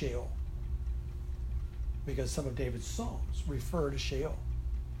of Sheol, because some of David's Psalms refer to Sheol.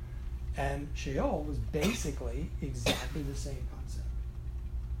 And Sheol was basically exactly the same concept.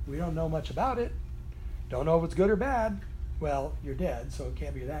 We don't know much about it. Don't know if it's good or bad. Well, you're dead, so it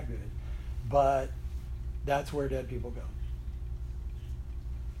can't be that good. But that's where dead people go.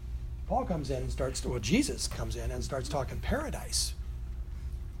 Paul comes in and Jesus comes in and starts talking paradise.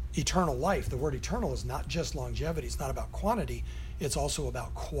 Eternal life. The word eternal is not just longevity. It's not about quantity. It's also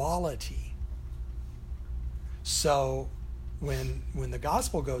about quality. So when the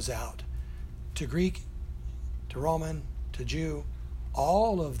gospel goes out to Greek, to Roman, to Jew,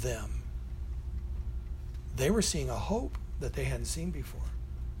 all of them, they were seeing a hope that they hadn't seen before.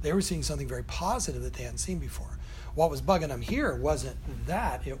 They were seeing something very positive that they hadn't seen before. What was bugging them here wasn't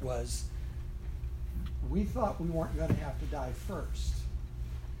that. It was, we thought we weren't going to have to die first.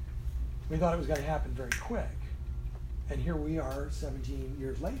 We thought it was going to happen very quick. And here we are 17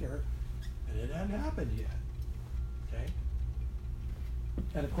 years later, and it hadn't happened yet. Okay?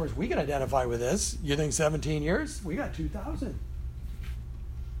 And of course, we can identify with this. You think 17 years? We got 2,000.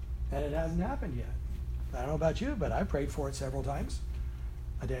 And it hasn't happened yet. I don't know about you, but I prayed for it several times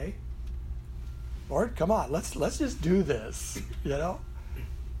a day. Lord, come on, let's just do this, you know?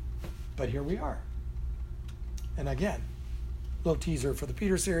 But here we are. And again, little teaser for the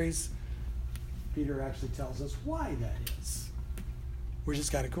Peter series. Peter actually tells us why that is, which is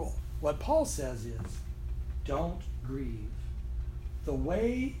kind of cool. What Paul says is, don't grieve the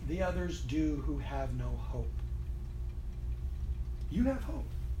way the others do who have no hope. You have hope.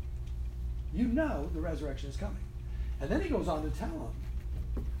 You know the resurrection is coming. And then he goes on to tell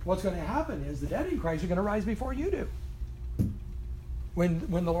them, what's going to happen is the dead in Christ are going to rise before you do. When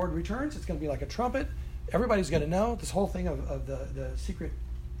the Lord returns, it's going to be like a trumpet. Everybody's going to know this whole thing of the secret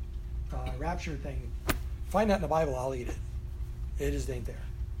rapture thing. Find that in the Bible, I'll eat it. It just ain't there.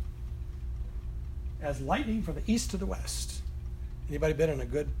 As lightning from the east to the west. Anybody been in a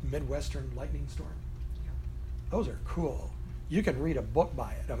good Midwestern lightning storm? Those are cool. You can read a book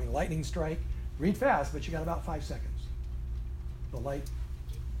by it. I mean, lightning strike, read fast, but you got about 5 seconds. The light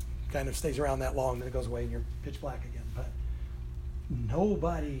kind of stays around that long, then it goes away and you're pitch black again. But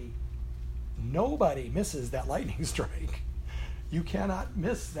nobody misses that lightning strike. You cannot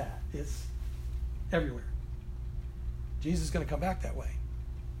miss that. It's everywhere. Jesus is going to come back that way,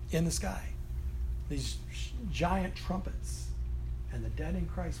 in the sky. These giant trumpets, and the dead in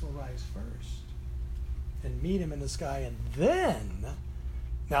Christ will rise first and meet him in the sky. And then,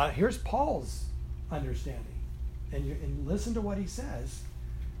 now here's Paul's understanding. And listen to what he says.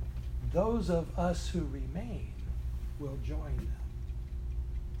 Those of us who remain will join them.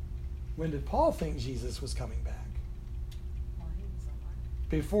 When did Paul think Jesus was coming back? Well, he was alive.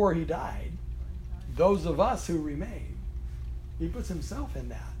 Before he died. Those of us who remain. He puts himself in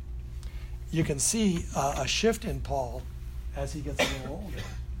that. You can see a shift in Paul as he gets a little older.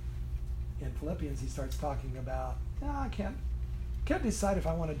 In Philippians, he starts talking about, I can't decide if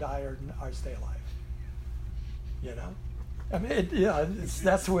I want to die or stay alive. You know? I mean,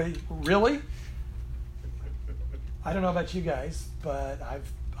 that's the way, really? I don't know about you guys, but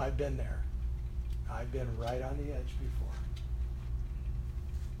I've been there. I've been right on the edge before.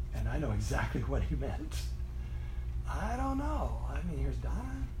 And I know exactly what he meant. I don't know. I mean, here's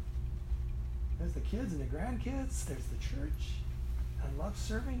Donna. There's the kids and the grandkids. There's the church. I love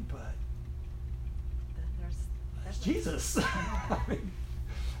serving, but there's Jesus. I mean,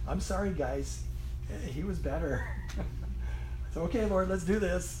 I'm sorry, guys. He was better. So, okay, Lord, let's do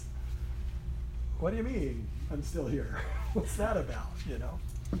this. What do you mean I'm still here? What's that about, you know?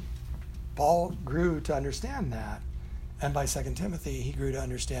 Paul grew to understand that. And by 2 Timothy, he grew to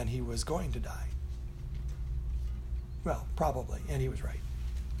understand he was going to die. Well, probably. And he was right.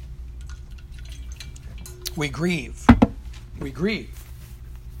 We grieve. We grieve.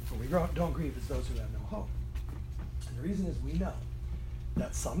 But we don't grieve as those who have no hope. And the reason is we know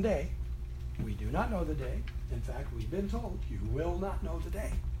that someday, we do not know the day. In fact, we've been told you will not know the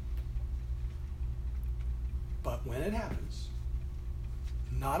day. But when it happens,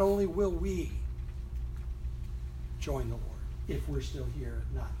 not only will we join the Lord, if we're still here,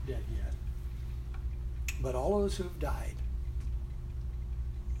 not dead yet, but all of us who have died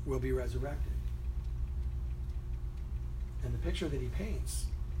will be resurrected. And the picture that he paints,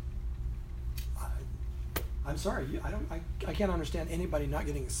 I'm sorry, I can't understand anybody not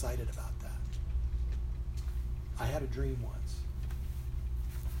getting excited about that. I had a dream once.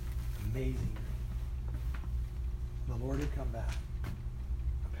 Amazing dream. The Lord had come back.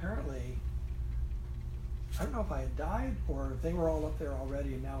 Apparently, I don't know if I had died or if they were all up there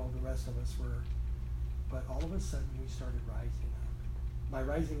already and now the rest of us were, but all of a sudden we started rising up. By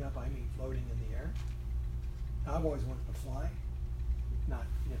rising up, I mean floating in the air. Now, I've always wanted to fly. Not,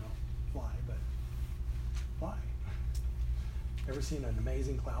 fly, but fly. Ever seen an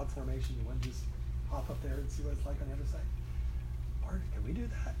amazing cloud formation? You want to just hop up there and see what it's like on the other side? Lord, can we do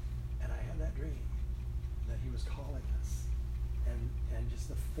that? And I had that dream that he was calling us. And just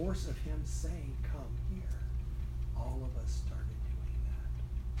the force of him saying, come here, all of us started doing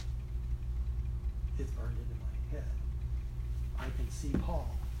that. It's burned into my head. I can see Paul,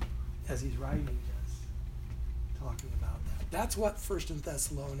 as he's writing this, talking about that. That's what 1st and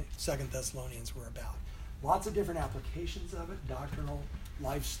 2nd Thessalonians were about. Lots of different applications of it, doctrinal,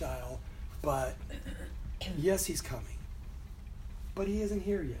 lifestyle, but yes, he's coming. But he isn't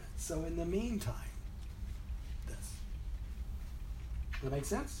here yet. So in the meantime, this. Does that make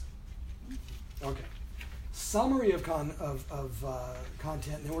sense? Okay. Summary of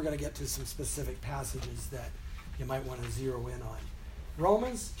content, and then we're going to get to some specific passages that you might want to zero in on.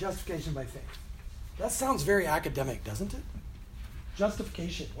 Romans, justification by faith. That sounds very academic, doesn't it?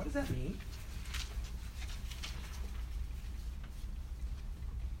 Justification. What does that mean?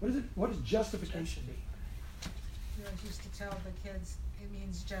 What does justification mean? You always used to tell the kids it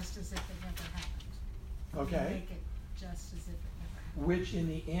means just as if it never happened. Okay. Make it just as if it never happened. Which in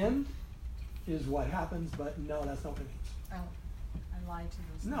the end is what happens, but no, that's not what it means. Oh, I lied to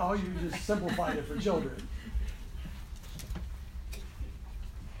those. No, you just simplified it for children.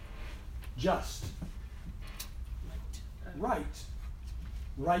 Just. Right.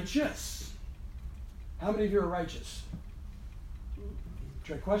 Righteous. How many of you are righteous?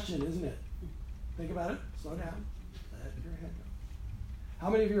 Trick question, isn't it? Think about it. Slow down. Let your head go. How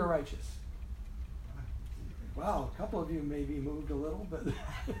many of you are righteous? Wow, a couple of you maybe moved a little, but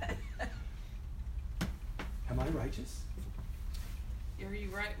am I righteous? Are you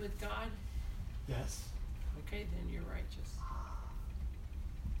right with God? Yes. Okay, then you're righteous.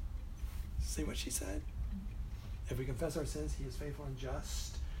 See what she said? If we confess our sins, he is faithful and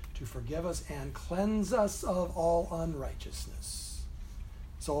just to forgive us and cleanse us of all unrighteousness.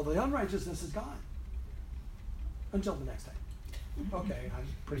 So all the unrighteousness is gone. Until the next time. Okay, I'm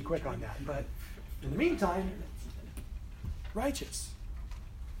pretty quick on that. But in the meantime, righteous.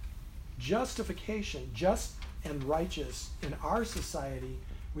 Justification, just and righteous. In our society,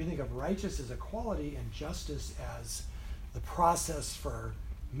 we think of righteous as a quality and justice as the process for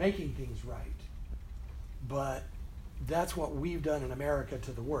making things right. But that's what we've done in America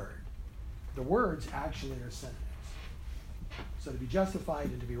to the word. The words actually are synonyms. So to be justified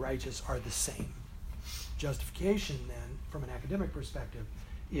and to be righteous are the same. Justification, then, from an academic perspective,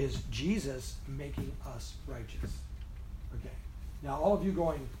 is Jesus making us righteous. Okay. Now, all of you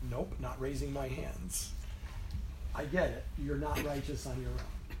going, nope, not raising my hands. I get it. You're not righteous on your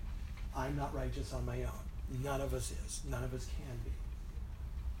own. I'm not righteous on my own. None of us is. None of us can be.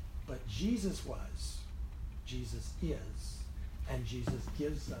 But Jesus was. Jesus is. And Jesus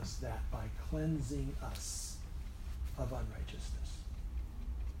gives us that by cleansing us of unrighteousness.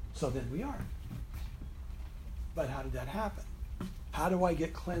 So then we are. But how did that happen? How do I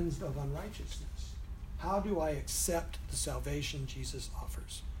get cleansed of unrighteousness? How do I accept the salvation Jesus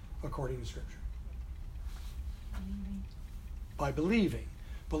offers according to Scripture? Believing. By believing.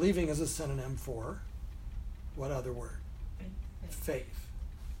 Believing is a synonym for what other word? Faith.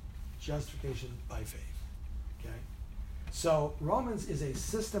 Justification by faith. Okay? So Romans is a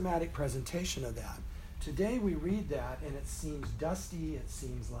systematic presentation of that. Today we read that and it seems dusty. It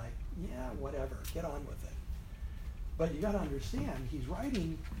seems like, yeah, whatever. Get on with it. But you got to understand, he's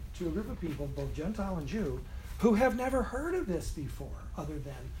writing to a group of people, both Gentile and Jew, who have never heard of this before other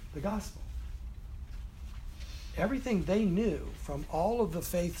than the gospel. Everything they knew from all of the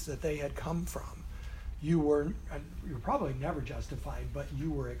faiths that they had come from, you were probably never justified, but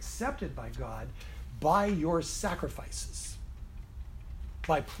you were accepted by God by your sacrifices,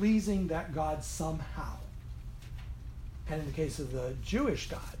 by pleasing that God somehow. And in the case of the Jewish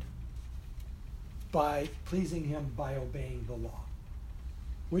God, by pleasing him by obeying the law,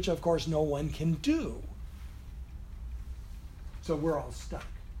 which of course no one can do. So we're all stuck.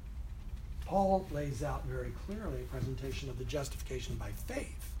 Paul lays out very clearly a presentation of the justification by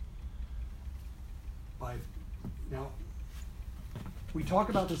faith. Now, we talk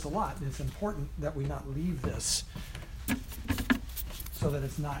about this a lot, and it's important that we not leave this so that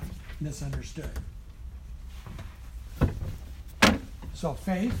it's not misunderstood. So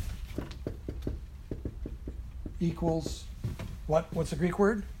faith equals what? What's the Greek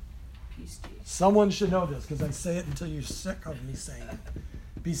word? Pistis. Someone should know this because I say it until you're sick of me saying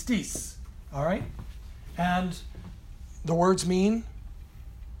it. Pistis. All right? And the words mean?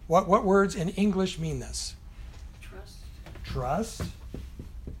 What words in English mean this? Trust. Trust.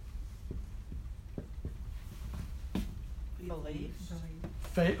 Belief.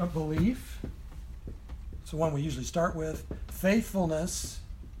 Belief. It's the one we usually start with. Faithfulness.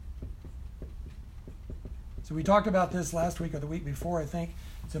 So we talked about this last week or the week before. I think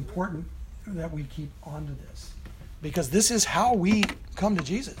it's important that we keep on to this because this is how we come to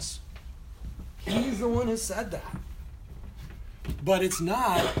Jesus. He's the one who said that. But it's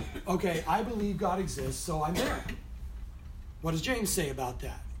not, okay, I believe God exists, so I'm there. What does James say about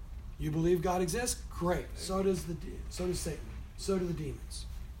that? You believe God exists? Great. So does Satan. So do the demons.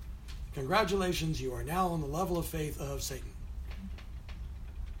 Congratulations, you are now on the level of faith of Satan.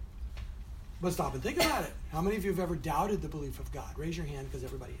 But stop and think about it. How many of you have ever doubted the belief of God? Raise your hand because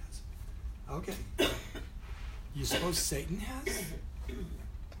everybody has. Okay. You suppose Satan has?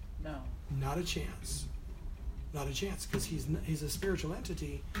 No. Not a chance. Not a chance because he's a spiritual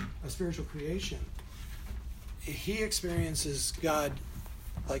entity, a spiritual creation. He experiences God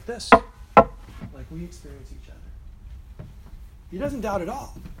like this, like we experience each other. He doesn't doubt at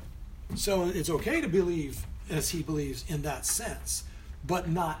all. So it's okay to believe as he believes in that sense. But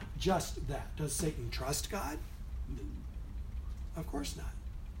not just that. Does Satan trust God? Of course not.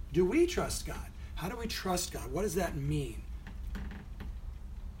 Do we trust God? How do we trust God? What does that mean?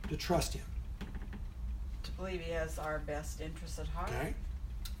 To trust him. To believe he has our best interests at heart. Okay?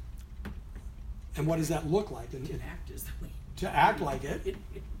 And what does that look like? To act as the way. To act like it.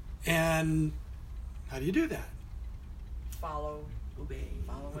 And how do you do that? Follow Obey.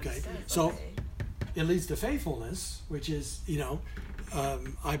 what Okay, he says. so- obey. It leads to faithfulness, which is,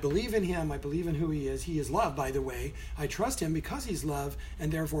 I believe in him. I believe in who he is. He is love, by the way. I trust him because he's love, and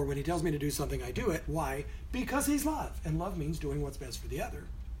therefore when he tells me to do something, I do it. Why? Because he's love. And love means doing what's best for the other.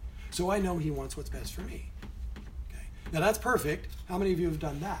 So I know he wants what's best for me. Okay. Now that's perfect. How many of you have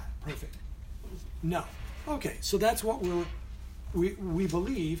done that? Perfect. No. Okay, so that's what we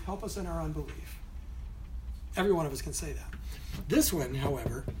believe. Help us in our unbelief. Every one of us can say that. This one,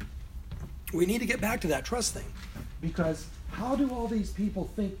 however, we need to get back to that trust thing. Because how do all these people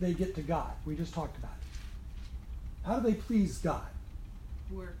think they get to God? We just talked about it. How do they please God?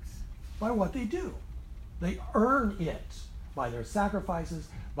 Works. By what they do. They earn it by their sacrifices,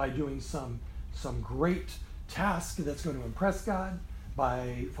 by doing some great task that's going to impress God,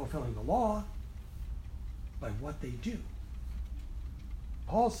 by fulfilling the law, by what they do.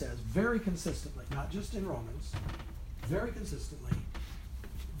 Paul says very consistently, not just in Romans, very consistently,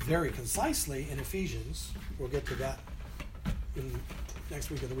 very concisely in Ephesians, we'll get to that in next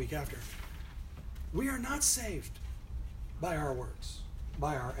week or the week after, we are not saved by our works,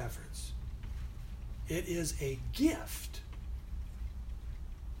 by our efforts. It is a gift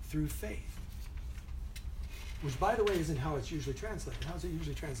through faith, which, by the way, isn't how it's usually translated. How is it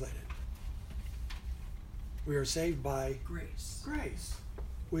usually translated? We are saved by Grace. grace,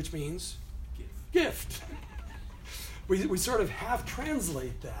 which means Gift. gift. We sort of half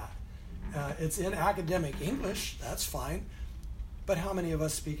translate that. It's in academic English, that's fine, but how many of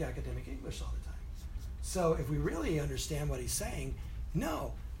us speak academic English all the time? So if we really understand what he's saying,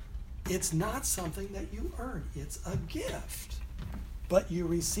 no, it's not something that you earn, it's a gift. But you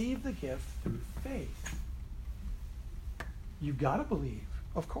receive the gift through faith. You've got to believe,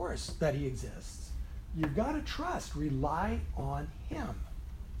 of course, that he exists. You've got to trust, rely on him,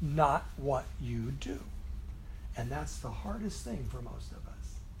 not what you do. And that's the hardest thing for most of us.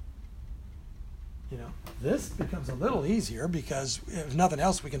 This becomes a little easier because if nothing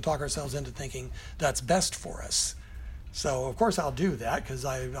else, we can talk ourselves into thinking that's best for us. So, of course, I'll do that because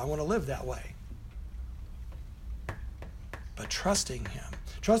I want to live that way. But trusting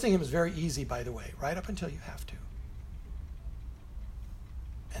him is very easy, by the way, right up until you have to.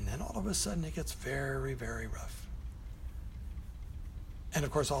 And then all of a sudden it gets very, very rough. And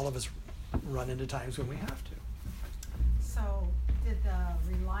of course, all of us run into times when we have to. So did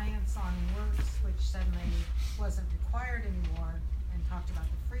the reliance on works, which suddenly wasn't required anymore, and talked about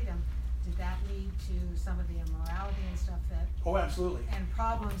the freedom, did that lead to some of the immorality and stuff that, Oh, absolutely. and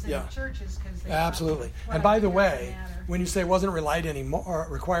problems in Yeah. the churches because they Absolutely. thought, And by the well, it way, doesn't matter. when you say it wasn't required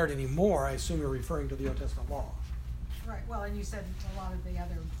anymore, I assume you're referring to the Old Testament law. Right, well, and you said a lot of the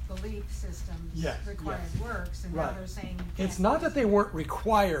other belief systems Yes, required yes. works, and now Right. they're saying you It's can't not do that they weren't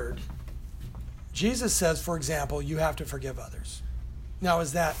required. Jesus says, for example, you have to forgive others. Now,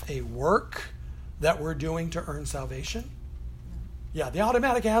 is that a work that we're doing to earn salvation? Yeah, the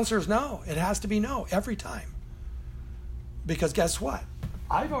automatic answer is no. It has to be no every time. Because guess what?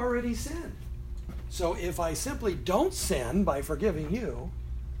 I've already sinned. So if I simply don't sin by forgiving you,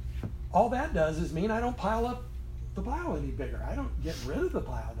 all that does is mean I don't pile up the pile any bigger. I don't get rid of the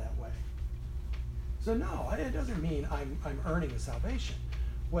pile that way. So no, it doesn't mean I'm earning a salvation.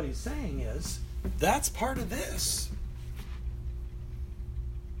 What he's saying is, that's part of this.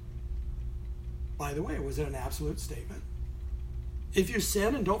 By the way, was it an absolute statement? If you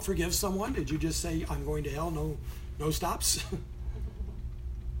sin and don't forgive someone, did you just say, I'm going to hell, no stops?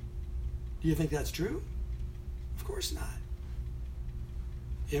 Do you think that's true? Of course not.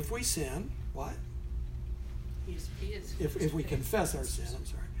 If we sin, what? He is. If we confess our sin,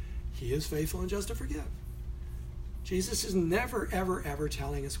 he is faithful and just to forgive. Jesus is never, ever, ever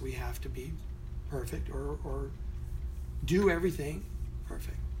telling us we have to be perfect or do everything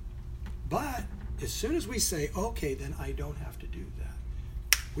perfect. But as soon as we say, okay, then I don't have to do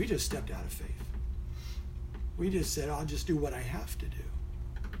that, we just stepped out of faith. We just said, I'll just do what I have to do.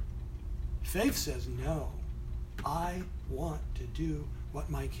 Faith says, no, I want to do what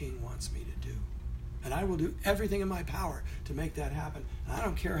my King wants me to do. And I will do everything in my power to make that happen. And I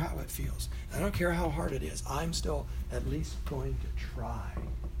don't care how it feels. I don't care how hard it is. I'm still at least going to try.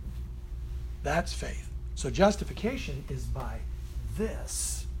 That's faith. So justification is by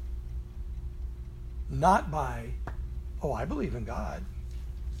this. Not by, oh, I believe in God.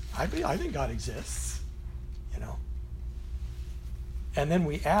 I think God exists, And then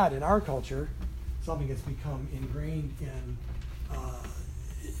we add in our culture, something that's become ingrained in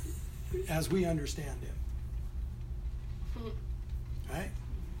as we understand him. Right?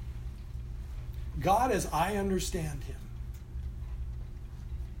 God as I understand him.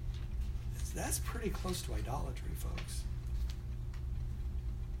 That's pretty close to idolatry, folks.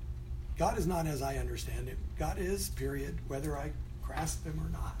 God is not as I understand him. God is, period, whether I grasp him or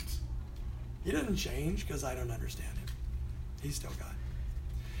not. He doesn't change because I don't understand him. He's still God.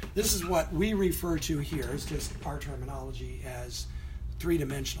 This is what we refer to here, it's just our terminology, as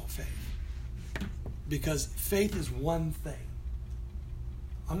three-dimensional faith. Because faith is one thing.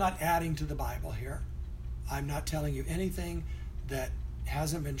 I'm not adding to the Bible here. I'm not telling you anything that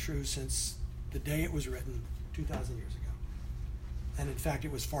hasn't been true since the day it was written 2,000 years ago. And in fact,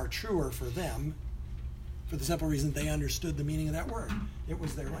 it was far truer for them for the simple reason they understood the meaning of that word. It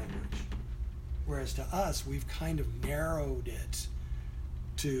was their language. Whereas to us, we've kind of narrowed it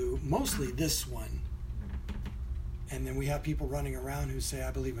to mostly this one. And then we have people running around who say,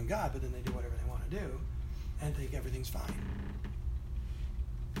 I believe in God, but then they do whatever they want to do and think everything's fine.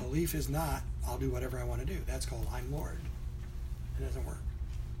 Belief is not, I'll do whatever I want to do. That's called, I'm Lord. It doesn't work.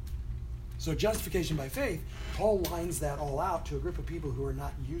 So justification by faith, Paul lines that all out to a group of people who are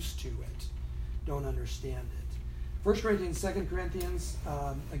not used to it, don't understand it. 1 Corinthians, 2 Corinthians,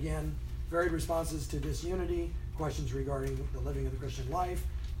 again, varied responses to disunity, questions regarding the living of the Christian life,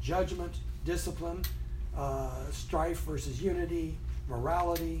 judgment, discipline, strife versus unity,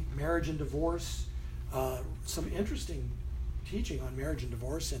 morality, marriage and divorce. Some interesting teaching on marriage and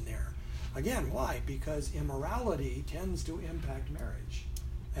divorce in there. Again, why? Because immorality tends to impact marriage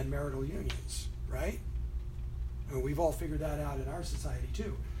and marital unions, right? I mean, we've all figured that out in our society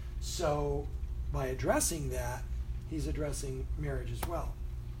too. So by addressing that, he's addressing marriage as well.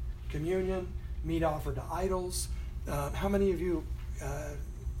 Communion, meat offered to idols. How many of you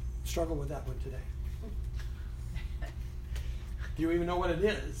struggle with that one today? Do you even know what it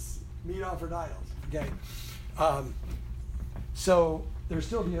is? Meat offered to idols. Okay. So there's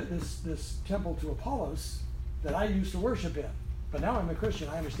still this temple to Apollos that I used to worship in. But now I'm a Christian.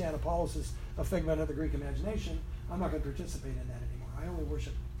 I understand Apollos is a figment of the Greek imagination. I'm not going to participate in that anymore. I only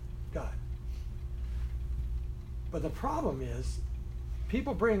worship God. But the problem is,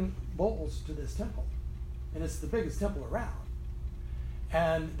 people bring bulls to this temple. And it's the biggest temple around.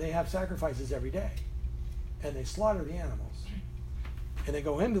 And they have sacrifices every day. And they slaughter the animals. And they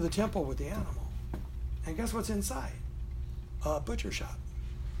go into the temple with the animal. And guess what's inside? A butcher shop.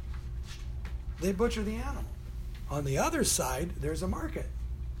 They butcher the animal. On the other side, there's a market.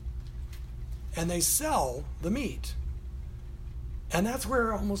 And they sell the meat. And that's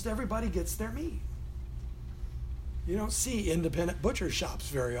where almost everybody gets their meat. You don't see independent butcher shops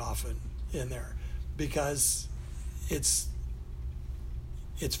very often in there because it's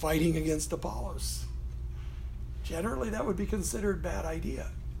fighting against Apollos. Generally, that would be considered a bad idea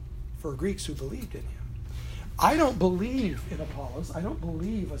for Greeks who believed in him. I don't believe in Apollos. I don't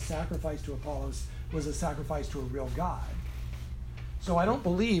believe a sacrifice to Apollos was a sacrifice to a real God. So I don't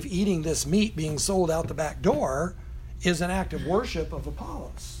believe eating this meat being sold out the back door is an act of worship of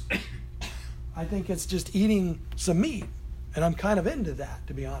Apollos. I think it's just eating some meat. And I'm kind of into that,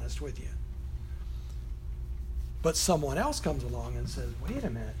 to be honest with you. But someone else comes along and says, wait a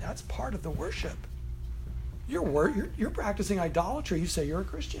minute, that's part of the worship. You're practicing idolatry. You say you're a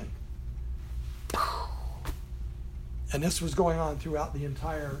Christian. And this was going on throughout the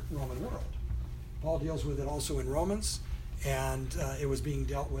entire Roman world. Paul deals with it also in Romans, and it was being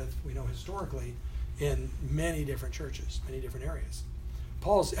dealt with, we know historically, in many different churches, many different areas.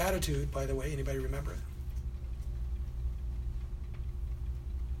 Paul's attitude, by the way, anybody remember it?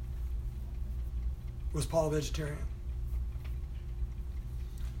 Was Paul a vegetarian?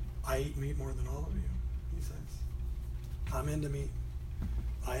 I eat meat more than all of you, he says. I'm into meat.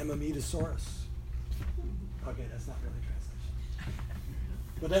 I am a meatosaurus. Okay, that's not really translation.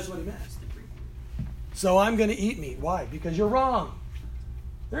 But that's what he meant. So I'm going to eat meat. Why? Because you're wrong.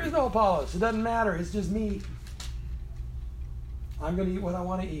 There is no Apollos. It doesn't matter. It's just meat. I'm going to eat what I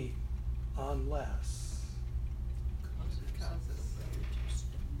want to eat. Unless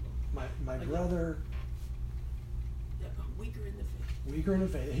my brother... Weaker in the faith. Weaker in the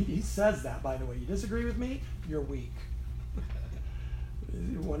faith. He says that, by the way. You disagree with me? You're weak.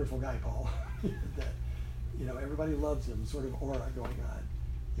 He's a wonderful guy, Paul. That, everybody loves him, sort of aura going on.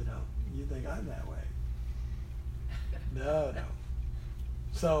 You think I'm that way. No.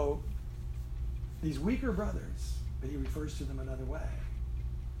 So, these weaker brothers, but he refers to them another way,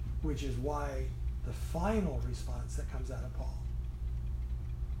 which is why the final response that comes out of Paul,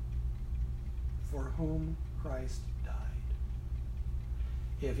 for whom Christ died.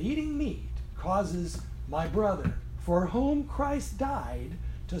 If eating meat causes my brother, for whom Christ died,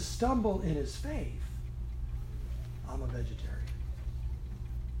 to stumble in his faith, I'm a vegetarian.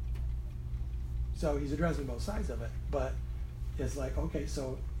 So he's addressing both sides of it, but it's like, okay,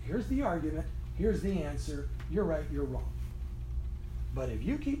 so here's the argument, here's the answer, you're right, you're wrong. But if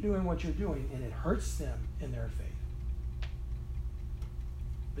you keep doing what you're doing and it hurts them in their faith,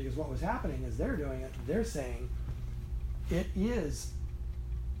 because what was happening is they're doing it, they're saying it is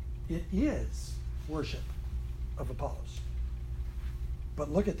worship of Apollos.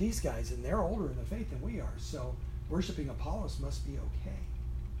 But look at these guys, and they're older in the faith than we are, so worshiping Apollos must be okay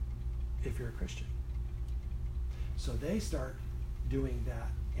if you're a Christian. So they start doing that,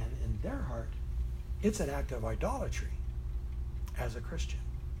 and in their heart, it's an act of idolatry as a Christian.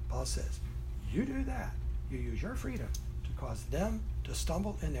 Paul says, you do that, you use your freedom to cause them to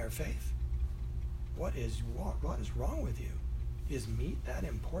stumble in their faith. What is wrong with you? Is meat that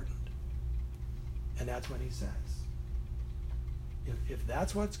important? And that's when he says, if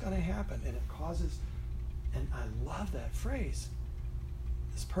that's what's going to happen, and it causes, and I love that phrase,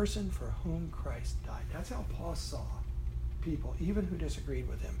 this person for whom Christ died. That's how Paul saw people, even who disagreed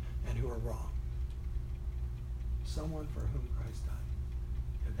with him and who are wrong. Someone for whom Christ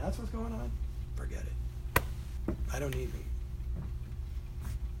died. If that's what's going on, forget it. I don't need meat.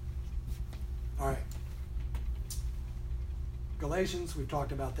 All right. Galatians, we've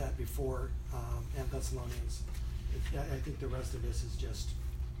talked about that before, and Thessalonians. I think the rest of this is just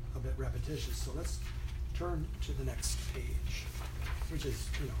a bit repetitious. So let's turn to the next page, which is,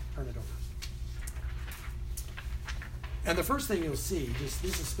 turn it over. And the first thing you'll see, just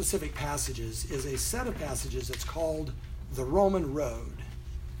these are specific passages, is a set of passages that's called the Roman Road.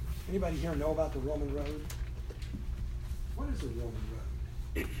 Anybody here know about the Roman Road? What is the Roman Road?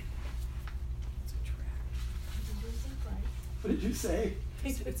 It's a trap. What did you say?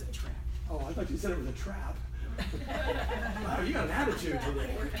 It's a trap. Oh, I thought you said it was a trap. Wow, you got an attitude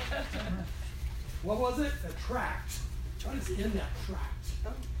today. What was it? A tract. What is in that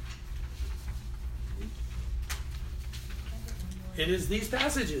tract? It is these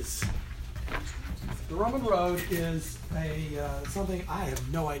passages. The Roman Road is something, I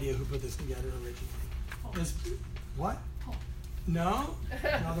have no idea who put this together originally. What? No?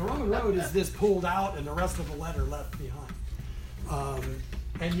 No, the Roman Road is this pulled out and the rest of the letter left behind.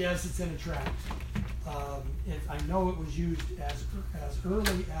 And yes, it's in a tract. I know it was used as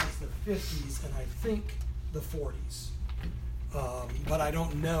early as the 50s and I think the 40s. But I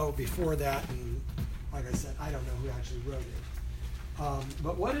don't know before that, and like I said, I don't know who actually wrote it.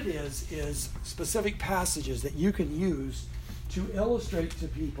 But what it is specific passages that you can use to illustrate to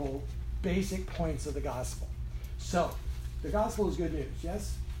people basic points of the gospel. So, the gospel is good news,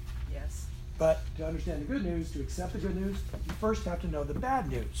 yes? Yes. But to understand the good news, to accept the good news, you first have to know the bad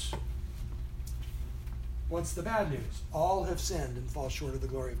news. What's the bad news? All have sinned and fall short of the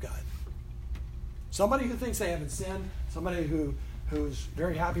glory of God. Somebody who thinks they haven't sinned, somebody who's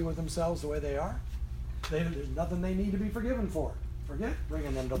very happy with themselves the way they are, there's nothing they need to be forgiven for. Forget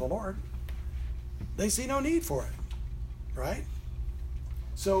bringing them to the Lord. They see no need for it, right?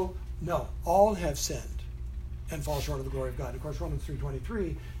 So, no, all have sinned and fall short of the glory of God. Of course, Romans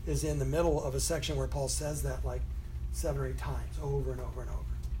 3:23 is in the middle of a section where Paul says that like 7 or 8 times, over and over and over.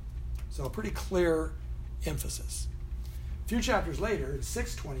 So a pretty clear emphasis. A few chapters later, in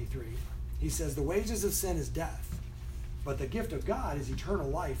 6:23, he says, the wages of sin is death, but the gift of God is eternal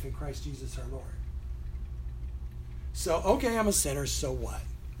life in Christ Jesus our Lord. So, okay, I'm a sinner, so what?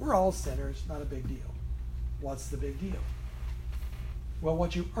 We're all sinners, not a big deal. What's the big deal? Well,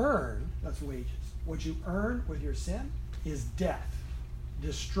 what you earn, that's wages. What you earn with your sin is death,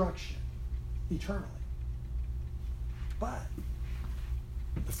 destruction, eternally. But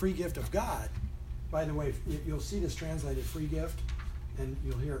the free gift of God, by the way, you'll see this translated free gift, and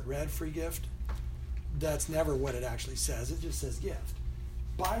you'll hear it read free gift. That's never what it actually says. It just says gift.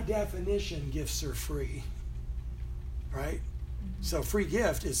 By definition, gifts are free, right? So free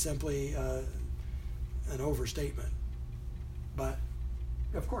gift is simply an overstatement. But,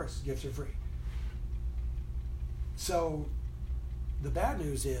 of course, gifts are free. So the bad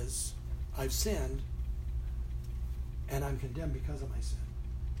news is I've sinned and I'm condemned because of my sin.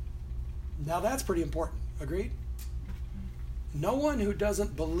 Now that's pretty important. Agreed? No one who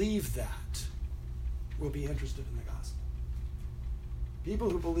doesn't believe that will be interested in the gospel. People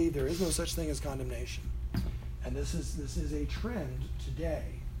who believe there is no such thing as condemnation, and this is a trend today,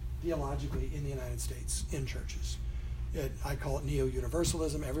 theologically, in the United States, in churches. I call it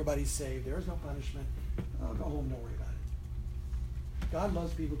neo-universalism. Everybody's saved. There is no punishment. Oh, go home. Don't worry about it. God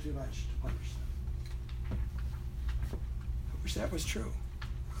loves people too much to punish them. I wish that was true.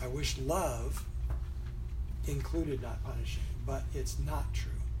 I wish love included not punishing, but it's not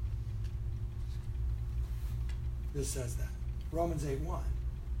true. This says that. Romans 8:1.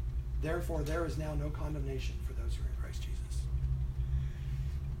 Therefore, there is now no condemnation for those who are in Christ Jesus.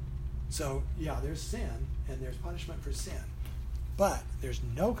 So, yeah, there's sin and there's punishment for sin, but there's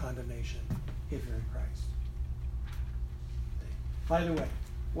no condemnation if you're in Christ. By the way,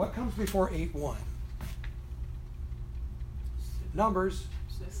 what comes before 8:1? Numbers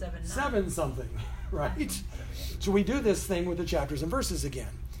 7:9. 7 something, right? So we do this thing with the chapters and verses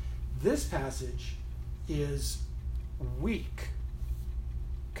again. This passage is weak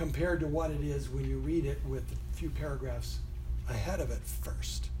compared to what it is when you read it with a few paragraphs ahead of it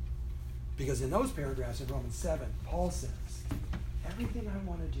first. Because in those paragraphs in Romans 7, Paul says, everything I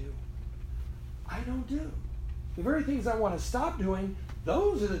want to do, I don't do. The very things I want to stop doing,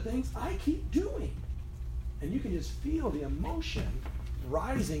 those are the things I keep doing. And you can just feel the emotion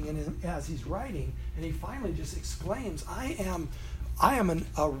rising as he's writing, and he finally just exclaims, I am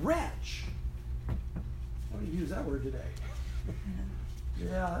a wretch. I want to use that word today.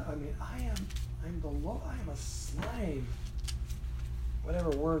 Yeah, I mean, I am a slime.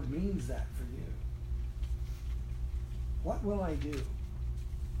 Whatever word means that for you. What will I do?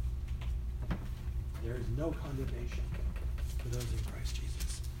 There is no condemnation for those in Christ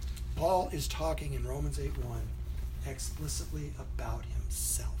Jesus. Paul is talking in Romans 8:1 explicitly about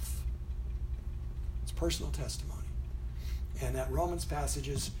himself. It's personal testimony. And that Romans passage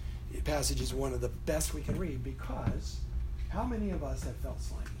is one of the best we can read, because how many of us have felt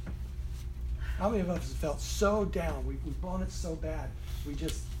slimy? How many of us have felt so down? We've blown it so bad.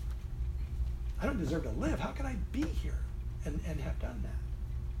 I don't deserve to live. How can I be here and have done that?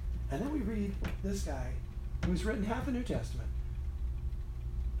 And then we read this guy who's written half the New Testament,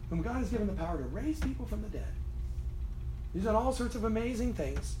 whom God has given the power to raise people from the dead. He's done all sorts of amazing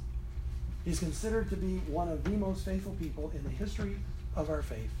things. He's considered to be one of the most faithful people in the history of our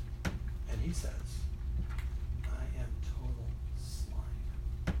faith. And he says, I am total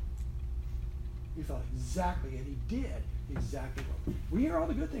slime. He felt exactly, and he did exactly what. We hear all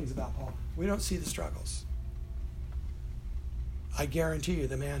the good things about Paul. We don't see the struggles. I guarantee you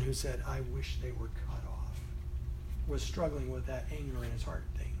the man who said, I wish they were cut off, was struggling with that anger in his heart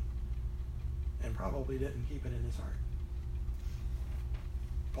thing, and probably didn't keep it in his heart.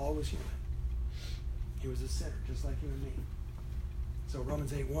 Paul was human. He was a sinner, just like you and me. So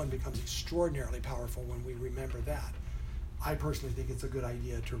Romans 8:1 becomes extraordinarily powerful when we remember that. I personally think it's a good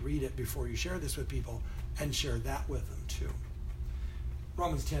idea to read it before you share this with people, and share that with them too.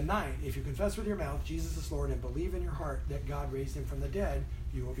 Romans 10:9, if you confess with your mouth Jesus is Lord and believe in your heart that God raised him from the dead,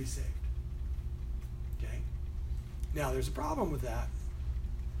 you will be saved. Okay? Now there's a problem with that.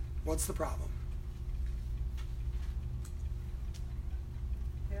 What's the problem?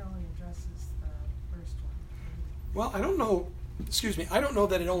 It only addresses the first one. Well, I don't know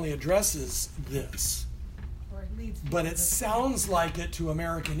that it only addresses this, Or it leads but people it Mm-hmm. to- sounds like it to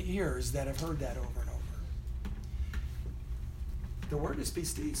American ears that have heard that over and over. The word is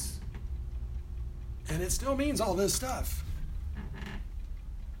pistis. And it still means all this stuff.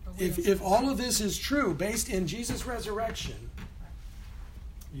 but we don't If all of this is true, based in Jesus' resurrection,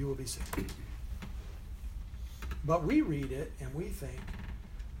 you will be saved. But we read it and we think,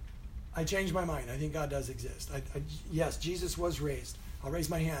 I changed my mind. I think God does exist. Yes, Jesus was raised. I'll raise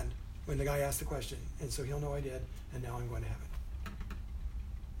my hand when the guy asks the question, and so he'll know I did, and now I'm going to heaven.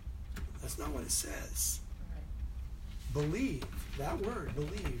 That's not what it says. Believe, that word,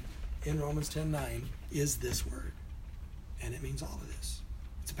 believe, in Romans 10:9 is this word. And it means all of this.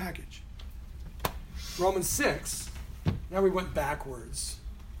 It's a package. Romans 6, now we went backwards.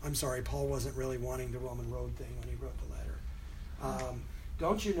 I'm sorry, Paul wasn't really wanting the Roman road thing when he wrote the letter.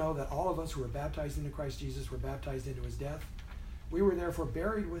 Don't you know that all of us who were baptized into Christ Jesus were baptized into his death? We were therefore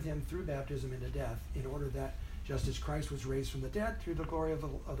buried with him through baptism into death, in order that just as Christ was raised from the dead through the glory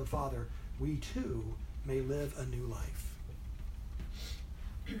of the Father, we too may live a new life.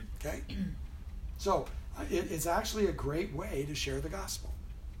 Okay? So, it's actually a great way to share the gospel.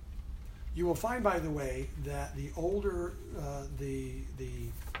 You will find, by the way, that the older the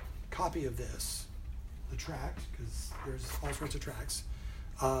copy of this, the tract, because there's all sorts of tracts,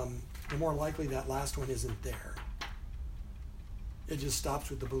 the more likely that last one isn't there. It just stops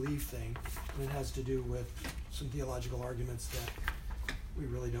with the belief thing, and it has to do with some theological arguments that we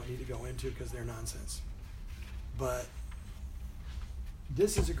really don't need to go into because they're nonsense. But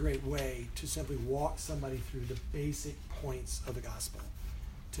this is a great way to simply walk somebody through the basic points of the gospel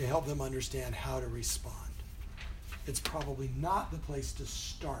to help them understand how to respond. It's probably not the place to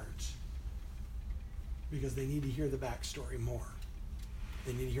start because they need to hear the backstory more.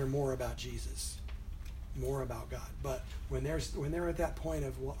 They need to hear more about Jesus, more about God. But when they're at that point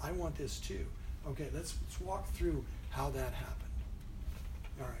of, well, I want this too. Okay, let's walk through how that happened.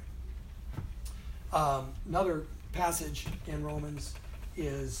 All right. Another passage in Romans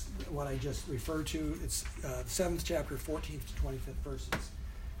is what I just referred to. It's the 7th chapter, 14th to 25th verses.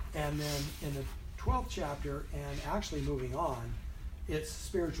 And then in the 12th chapter, and actually moving on, it's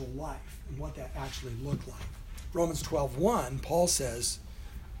spiritual life and what that actually looked like. Romans 12:1, Paul says,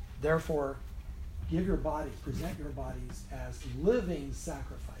 therefore, present your bodies as living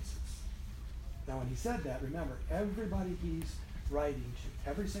sacrifices. Now, when he said that, remember, everybody he's writing to,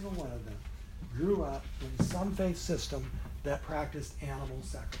 every single one of them, grew up in some faith system that practiced animal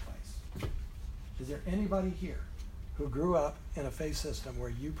sacrifice. Is there anybody here who grew up in a faith system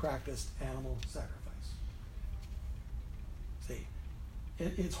where you practiced animal sacrifice? See,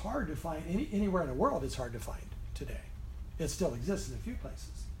 it's hard to find, anywhere in the world it's hard to find today. It still exists in a few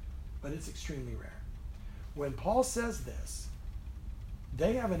places, but it's extremely rare. When Paul says this,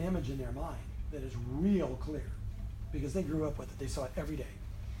 they have an image in their mind that is real clear because they grew up with it. They saw it every day.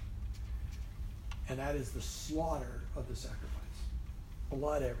 And that is the slaughter of the sacrifice.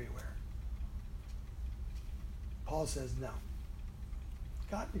 Blood everywhere. Paul says no.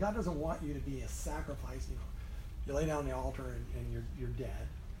 God doesn't want you to be a sacrifice. You lay down on the altar and you're dead.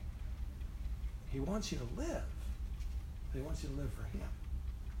 He wants you to live. He wants you to live for him.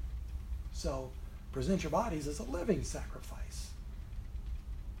 So present your bodies as a living sacrifice.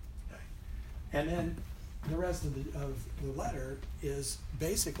 Okay. And then the rest of the letter is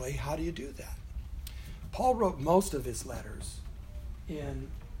basically, how do you do that? Paul wrote most of his letters in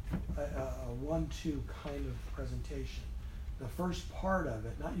a 1-2 kind of presentation. The first part of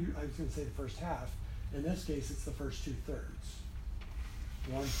it, I was going to say the first half. In this case, it's the first 2/3,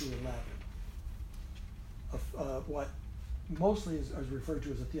 1 through 11. What mostly is referred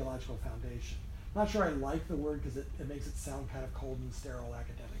to as a theological foundation. I'm not sure I like the word because it makes it sound kind of cold and sterile,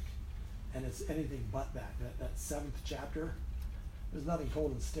 academic. And it's anything but that. That 7th chapter, there's nothing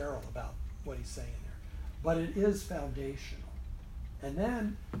cold and sterile about what he's saying there. But it is foundational. And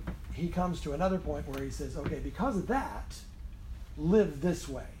then he comes to another point where he says, okay, because of that, live this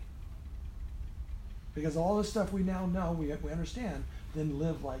way. Because all the stuff we now know, we understand, then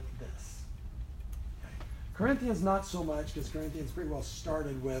live like this. Okay. Corinthians, not so much, because Corinthians pretty well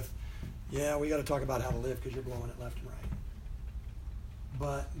started with, yeah, we got to talk about how to live because you're blowing it left and right.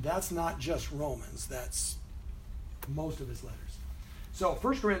 But that's not just Romans. That's most of his letters. So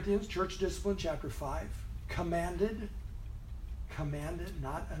 1 Corinthians, church discipline, chapter 5, commanded,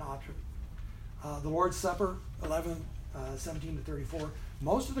 not an option. The Lord's Supper, 17 to 34.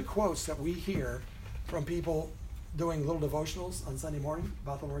 Most of the quotes that we hear from people doing little devotionals on Sunday morning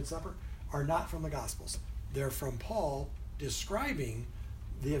about the Lord's Supper are not from the Gospels. They're from Paul describing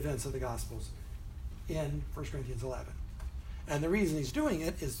the events of the Gospels in 1 Corinthians 11. And the reason he's doing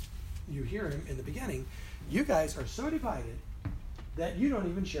it is, you hear him in the beginning, you guys are so divided that you don't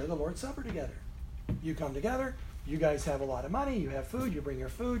even share the Lord's Supper together. You come together, you guys have a lot of money, you have food, you bring your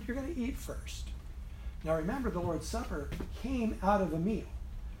food, you're going to eat first. Now remember, the Lord's Supper came out of a meal.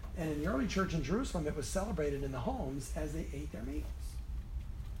 And in the early church in Jerusalem, it was celebrated in the homes as they ate their meals.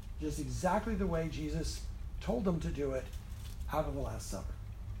 Just exactly the way Jesus told them to do it out of the Last Supper.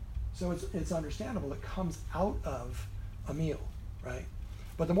 So it's understandable it comes out of a meal, right?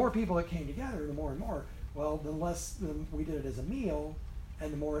 But the more people that came together, the more and more, well, the less we did it as a meal,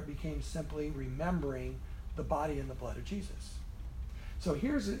 and the more it became simply remembering the body and the blood of Jesus. So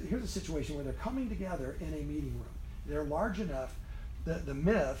here's a situation where they're coming together in a meeting room. They're large enough. The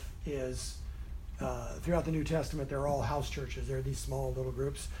myth is, throughout the New Testament, they're all house churches. They're these small little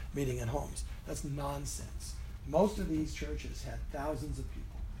groups meeting in homes. That's nonsense. Most of these churches had thousands of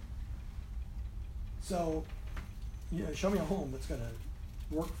people. So, show me a home that's going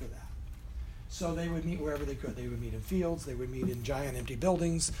to work for that. So they would meet wherever they could. They would meet in fields. They would meet in giant empty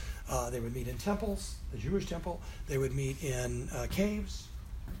buildings. They would meet in temples, the Jewish temple. They would meet in caves,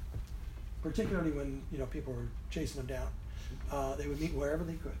 particularly when people were chasing them down. They would meet wherever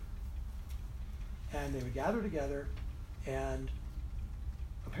they could. And they would gather together, and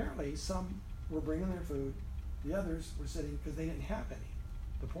apparently some were bringing their food. The others were sitting because they didn't have any,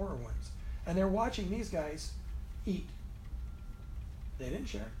 the poorer ones. And they're watching these guys eat. They didn't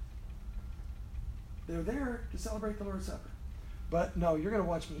share. They're there to celebrate the Lord's Supper. But no, you're going to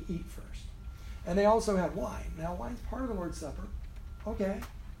watch me eat first. And they also had wine. Now, wine's part of the Lord's Supper. Okay.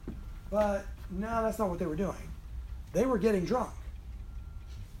 But no, that's not what they were doing. They were getting drunk.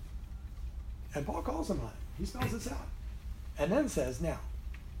 And Paul calls them on it. He spells this out. And then says, now,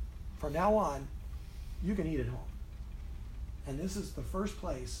 from now on, you can eat at home. And this is the first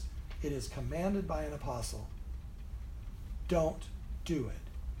place it is commanded by an apostle. Don't do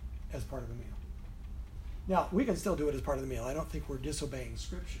it as part of the meal. Now, we can still do it as part of the meal. I don't think we're disobeying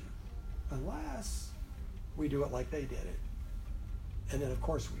Scripture unless we do it like they did it. And then, of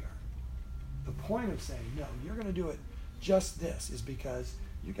course, we are. The point of saying, no, you're going to do it just this is because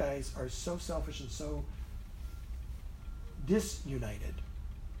you guys are so selfish and so disunited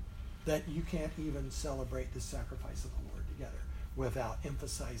that you can't even celebrate the sacrifice of the Lord together without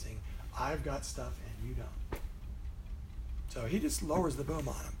emphasizing, I've got stuff and you don't. So he just lowers the boom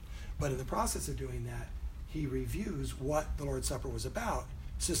on him. But in the process of doing that, he reviews what the Lord's Supper was about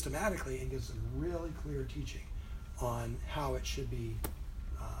systematically and gives them really clear teaching on how it should be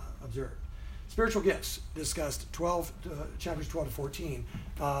observed. Spiritual gifts discussed chapters 12 to 14.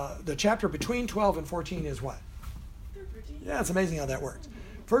 The chapter between 12 and 14 is what? 13. Yeah, it's amazing how that works.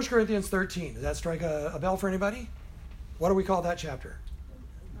 1 Corinthians 13. Does that strike a bell for anybody? What do we call that chapter?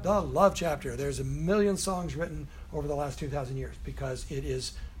 The love chapter. There's a million songs written over the last 2,000 years because it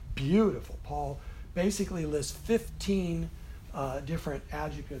is beautiful. Paul basically lists 15 different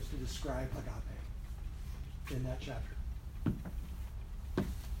adjectives to describe agape in that chapter.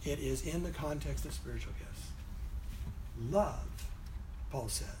 It is in the context of spiritual gifts. Love, Paul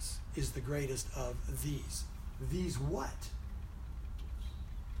says, is the greatest of these. These what?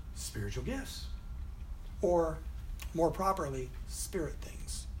 Spiritual gifts. Or, more properly, spirit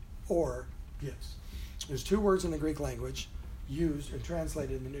things. Or gifts. There's two words in the Greek language used or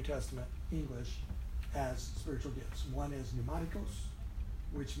translated in the New Testament English as spiritual gifts. One is pneumatikos,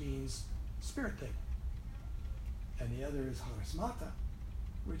 which means spirit thing. And the other is charismata,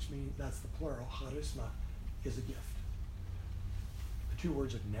 which means, that's the plural, charisma is a gift. The two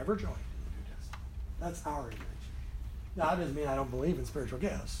words have never joined in the New Testament. That's our invention. Now, that doesn't mean I don't believe in spiritual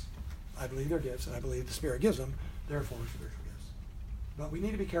gifts. I believe they're gifts, and I believe the Spirit gives them, therefore spiritual gifts. But we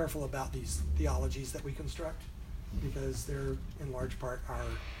need to be careful about these theologies that we construct because they're, in large part, our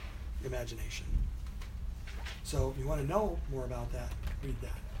imagination. So if you want to know more about that, read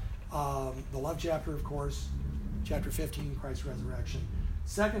that. The love chapter, of course, chapter 15, Christ's resurrection.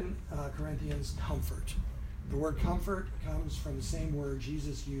 2 Corinthians, comfort. The word comfort comes from the same word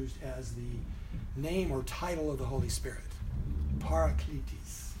Jesus used as the name or title of the Holy Spirit,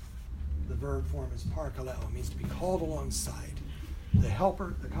 parakletos. The verb form is parakaleo. It means to be called alongside. The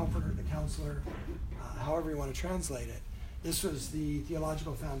helper, the comforter, the counselor, however you want to translate it. This was the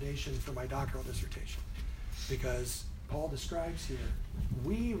theological foundation for my doctoral dissertation because Paul describes here,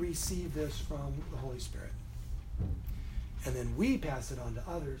 we receive this from the Holy Spirit. And then we pass it on to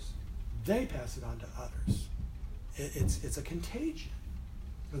others. They pass it on to others. It's a contagion.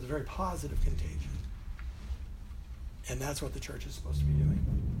 It's a very positive contagion. And that's what the church is supposed to be doing.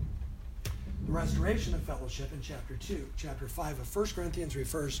 The restoration of fellowship in chapter 2. Chapter 5 of 1 Corinthians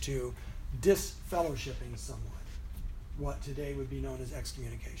refers to disfellowshipping someone. What today would be known as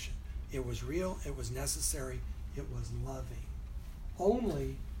excommunication. It was real, it was necessary, it was loving.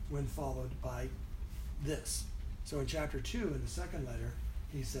 Only when followed by this. So in chapter 2, in the second letter,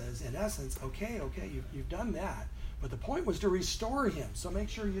 he says, in essence, okay, you've done that, but the point was to restore him, so make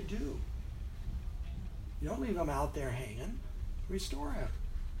sure you do. You don't leave him out there hanging. Restore him.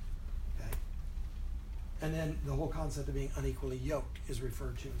 Okay? And then the whole concept of being unequally yoked is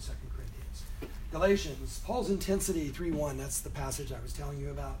referred to in 2 Corinthians. Galatians, Paul's intensity 3:1, that's the passage I was telling you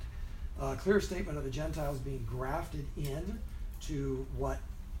about. A clear statement of the Gentiles being grafted in to what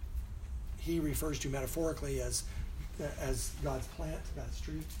he refers to metaphorically as God's plant, God's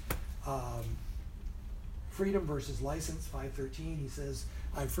tree. Freedom versus license, 5:13. He says,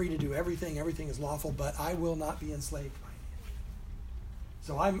 I'm free to do everything. Everything is lawful, but I will not be enslaved by it.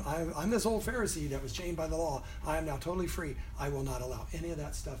 So I'm this old Pharisee that was chained by the law. I am now totally free. I will not allow any of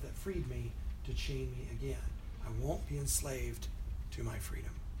that stuff that freed me to chain me again. I won't be enslaved to my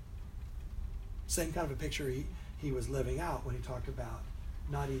freedom. Same kind of a picture he was living out when he talked about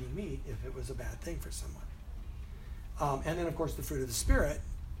not eating meat if it was a bad thing for someone. And then, of course, the fruit of the Spirit,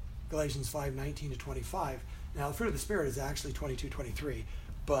 Galatians 5:19 to 25. Now, the fruit of the Spirit is actually 22, 23,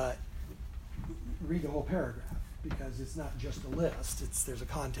 but read the whole paragraph because it's not just a list. There's a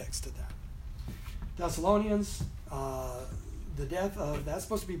context to that. Thessalonians, the death of, that's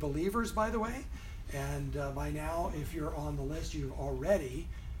supposed to be believers, by the way, and by now, if you're on the list, you've already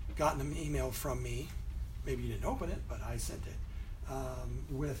gotten an email from me. Maybe you didn't open it, but I sent it.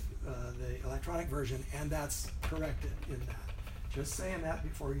 With the electronic version, and that's corrected in that. Just saying that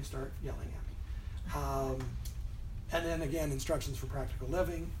before you start yelling at me. And then again, instructions for practical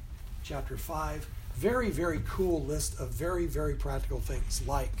living, chapter 5. Very, very cool list of very, very practical things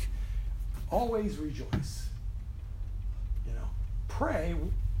like always rejoice. pray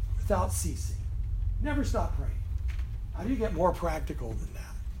without ceasing. Never stop praying. How do you get more practical than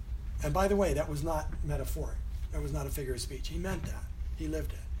that? And by the way, that was not metaphoric. That was not a figure of speech. He meant that. He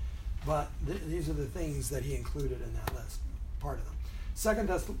lived it. But these are the things that he included in that list, part of them.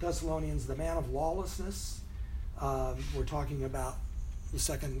 2 Thessalonians, the man of lawlessness. We're talking about the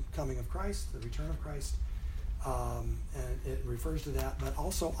second coming of Christ, the return of Christ. And it refers to that, but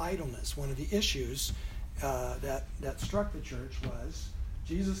also idleness. One of the issues that struck the church was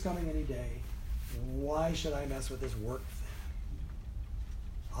Jesus coming any day. Why should I mess with this work thing?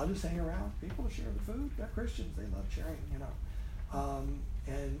 I'll just hang around. People share the food. Got Christians, they love sharing, you know.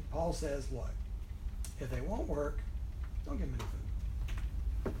 And Paul says, look, if they won't work, don't give them any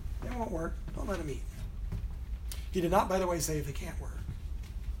food. If they won't work, don't let them eat. He did not, by the way, say if they can't work.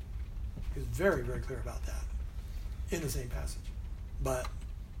 He was very, very clear about that in the same passage. But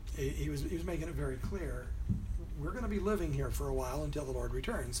he was making it very clear, we're going to be living here for a while until the Lord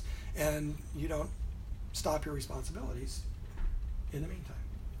returns, and you don't stop your responsibilities in the meantime.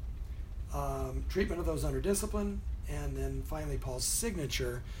 Treatment of those under discipline, and then finally Paul's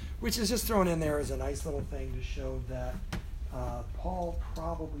signature, which is just thrown in there as a nice little thing to show that Paul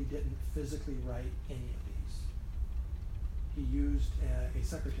probably didn't physically write any of these. He used a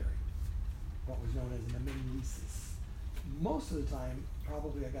secretary, what was known as an amenesis. Most of the time,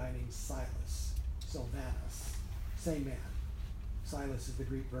 probably a guy named Silas, Silvanus, same man. Silas is the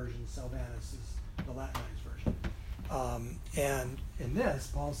Greek version, Silvanus is the Latinized version. And in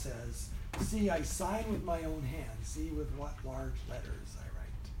this, Paul says, see, I sign with my own hand. See with what large letters I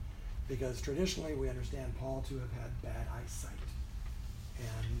write. Because traditionally we understand Paul to have had bad eyesight.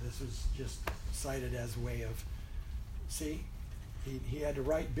 And this was just cited as a way of, see, he had to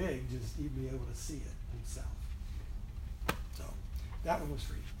write big just to be able to see it himself. So that one was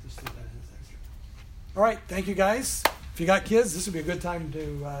free. Just threw that in as extra. All right, thank you guys. If you got kids, this would be a good time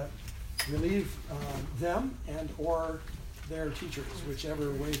to relieve them and or their teachers,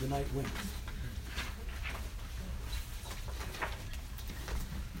 whichever way the night went.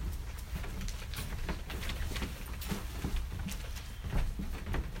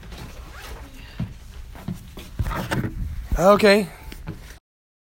 Okay.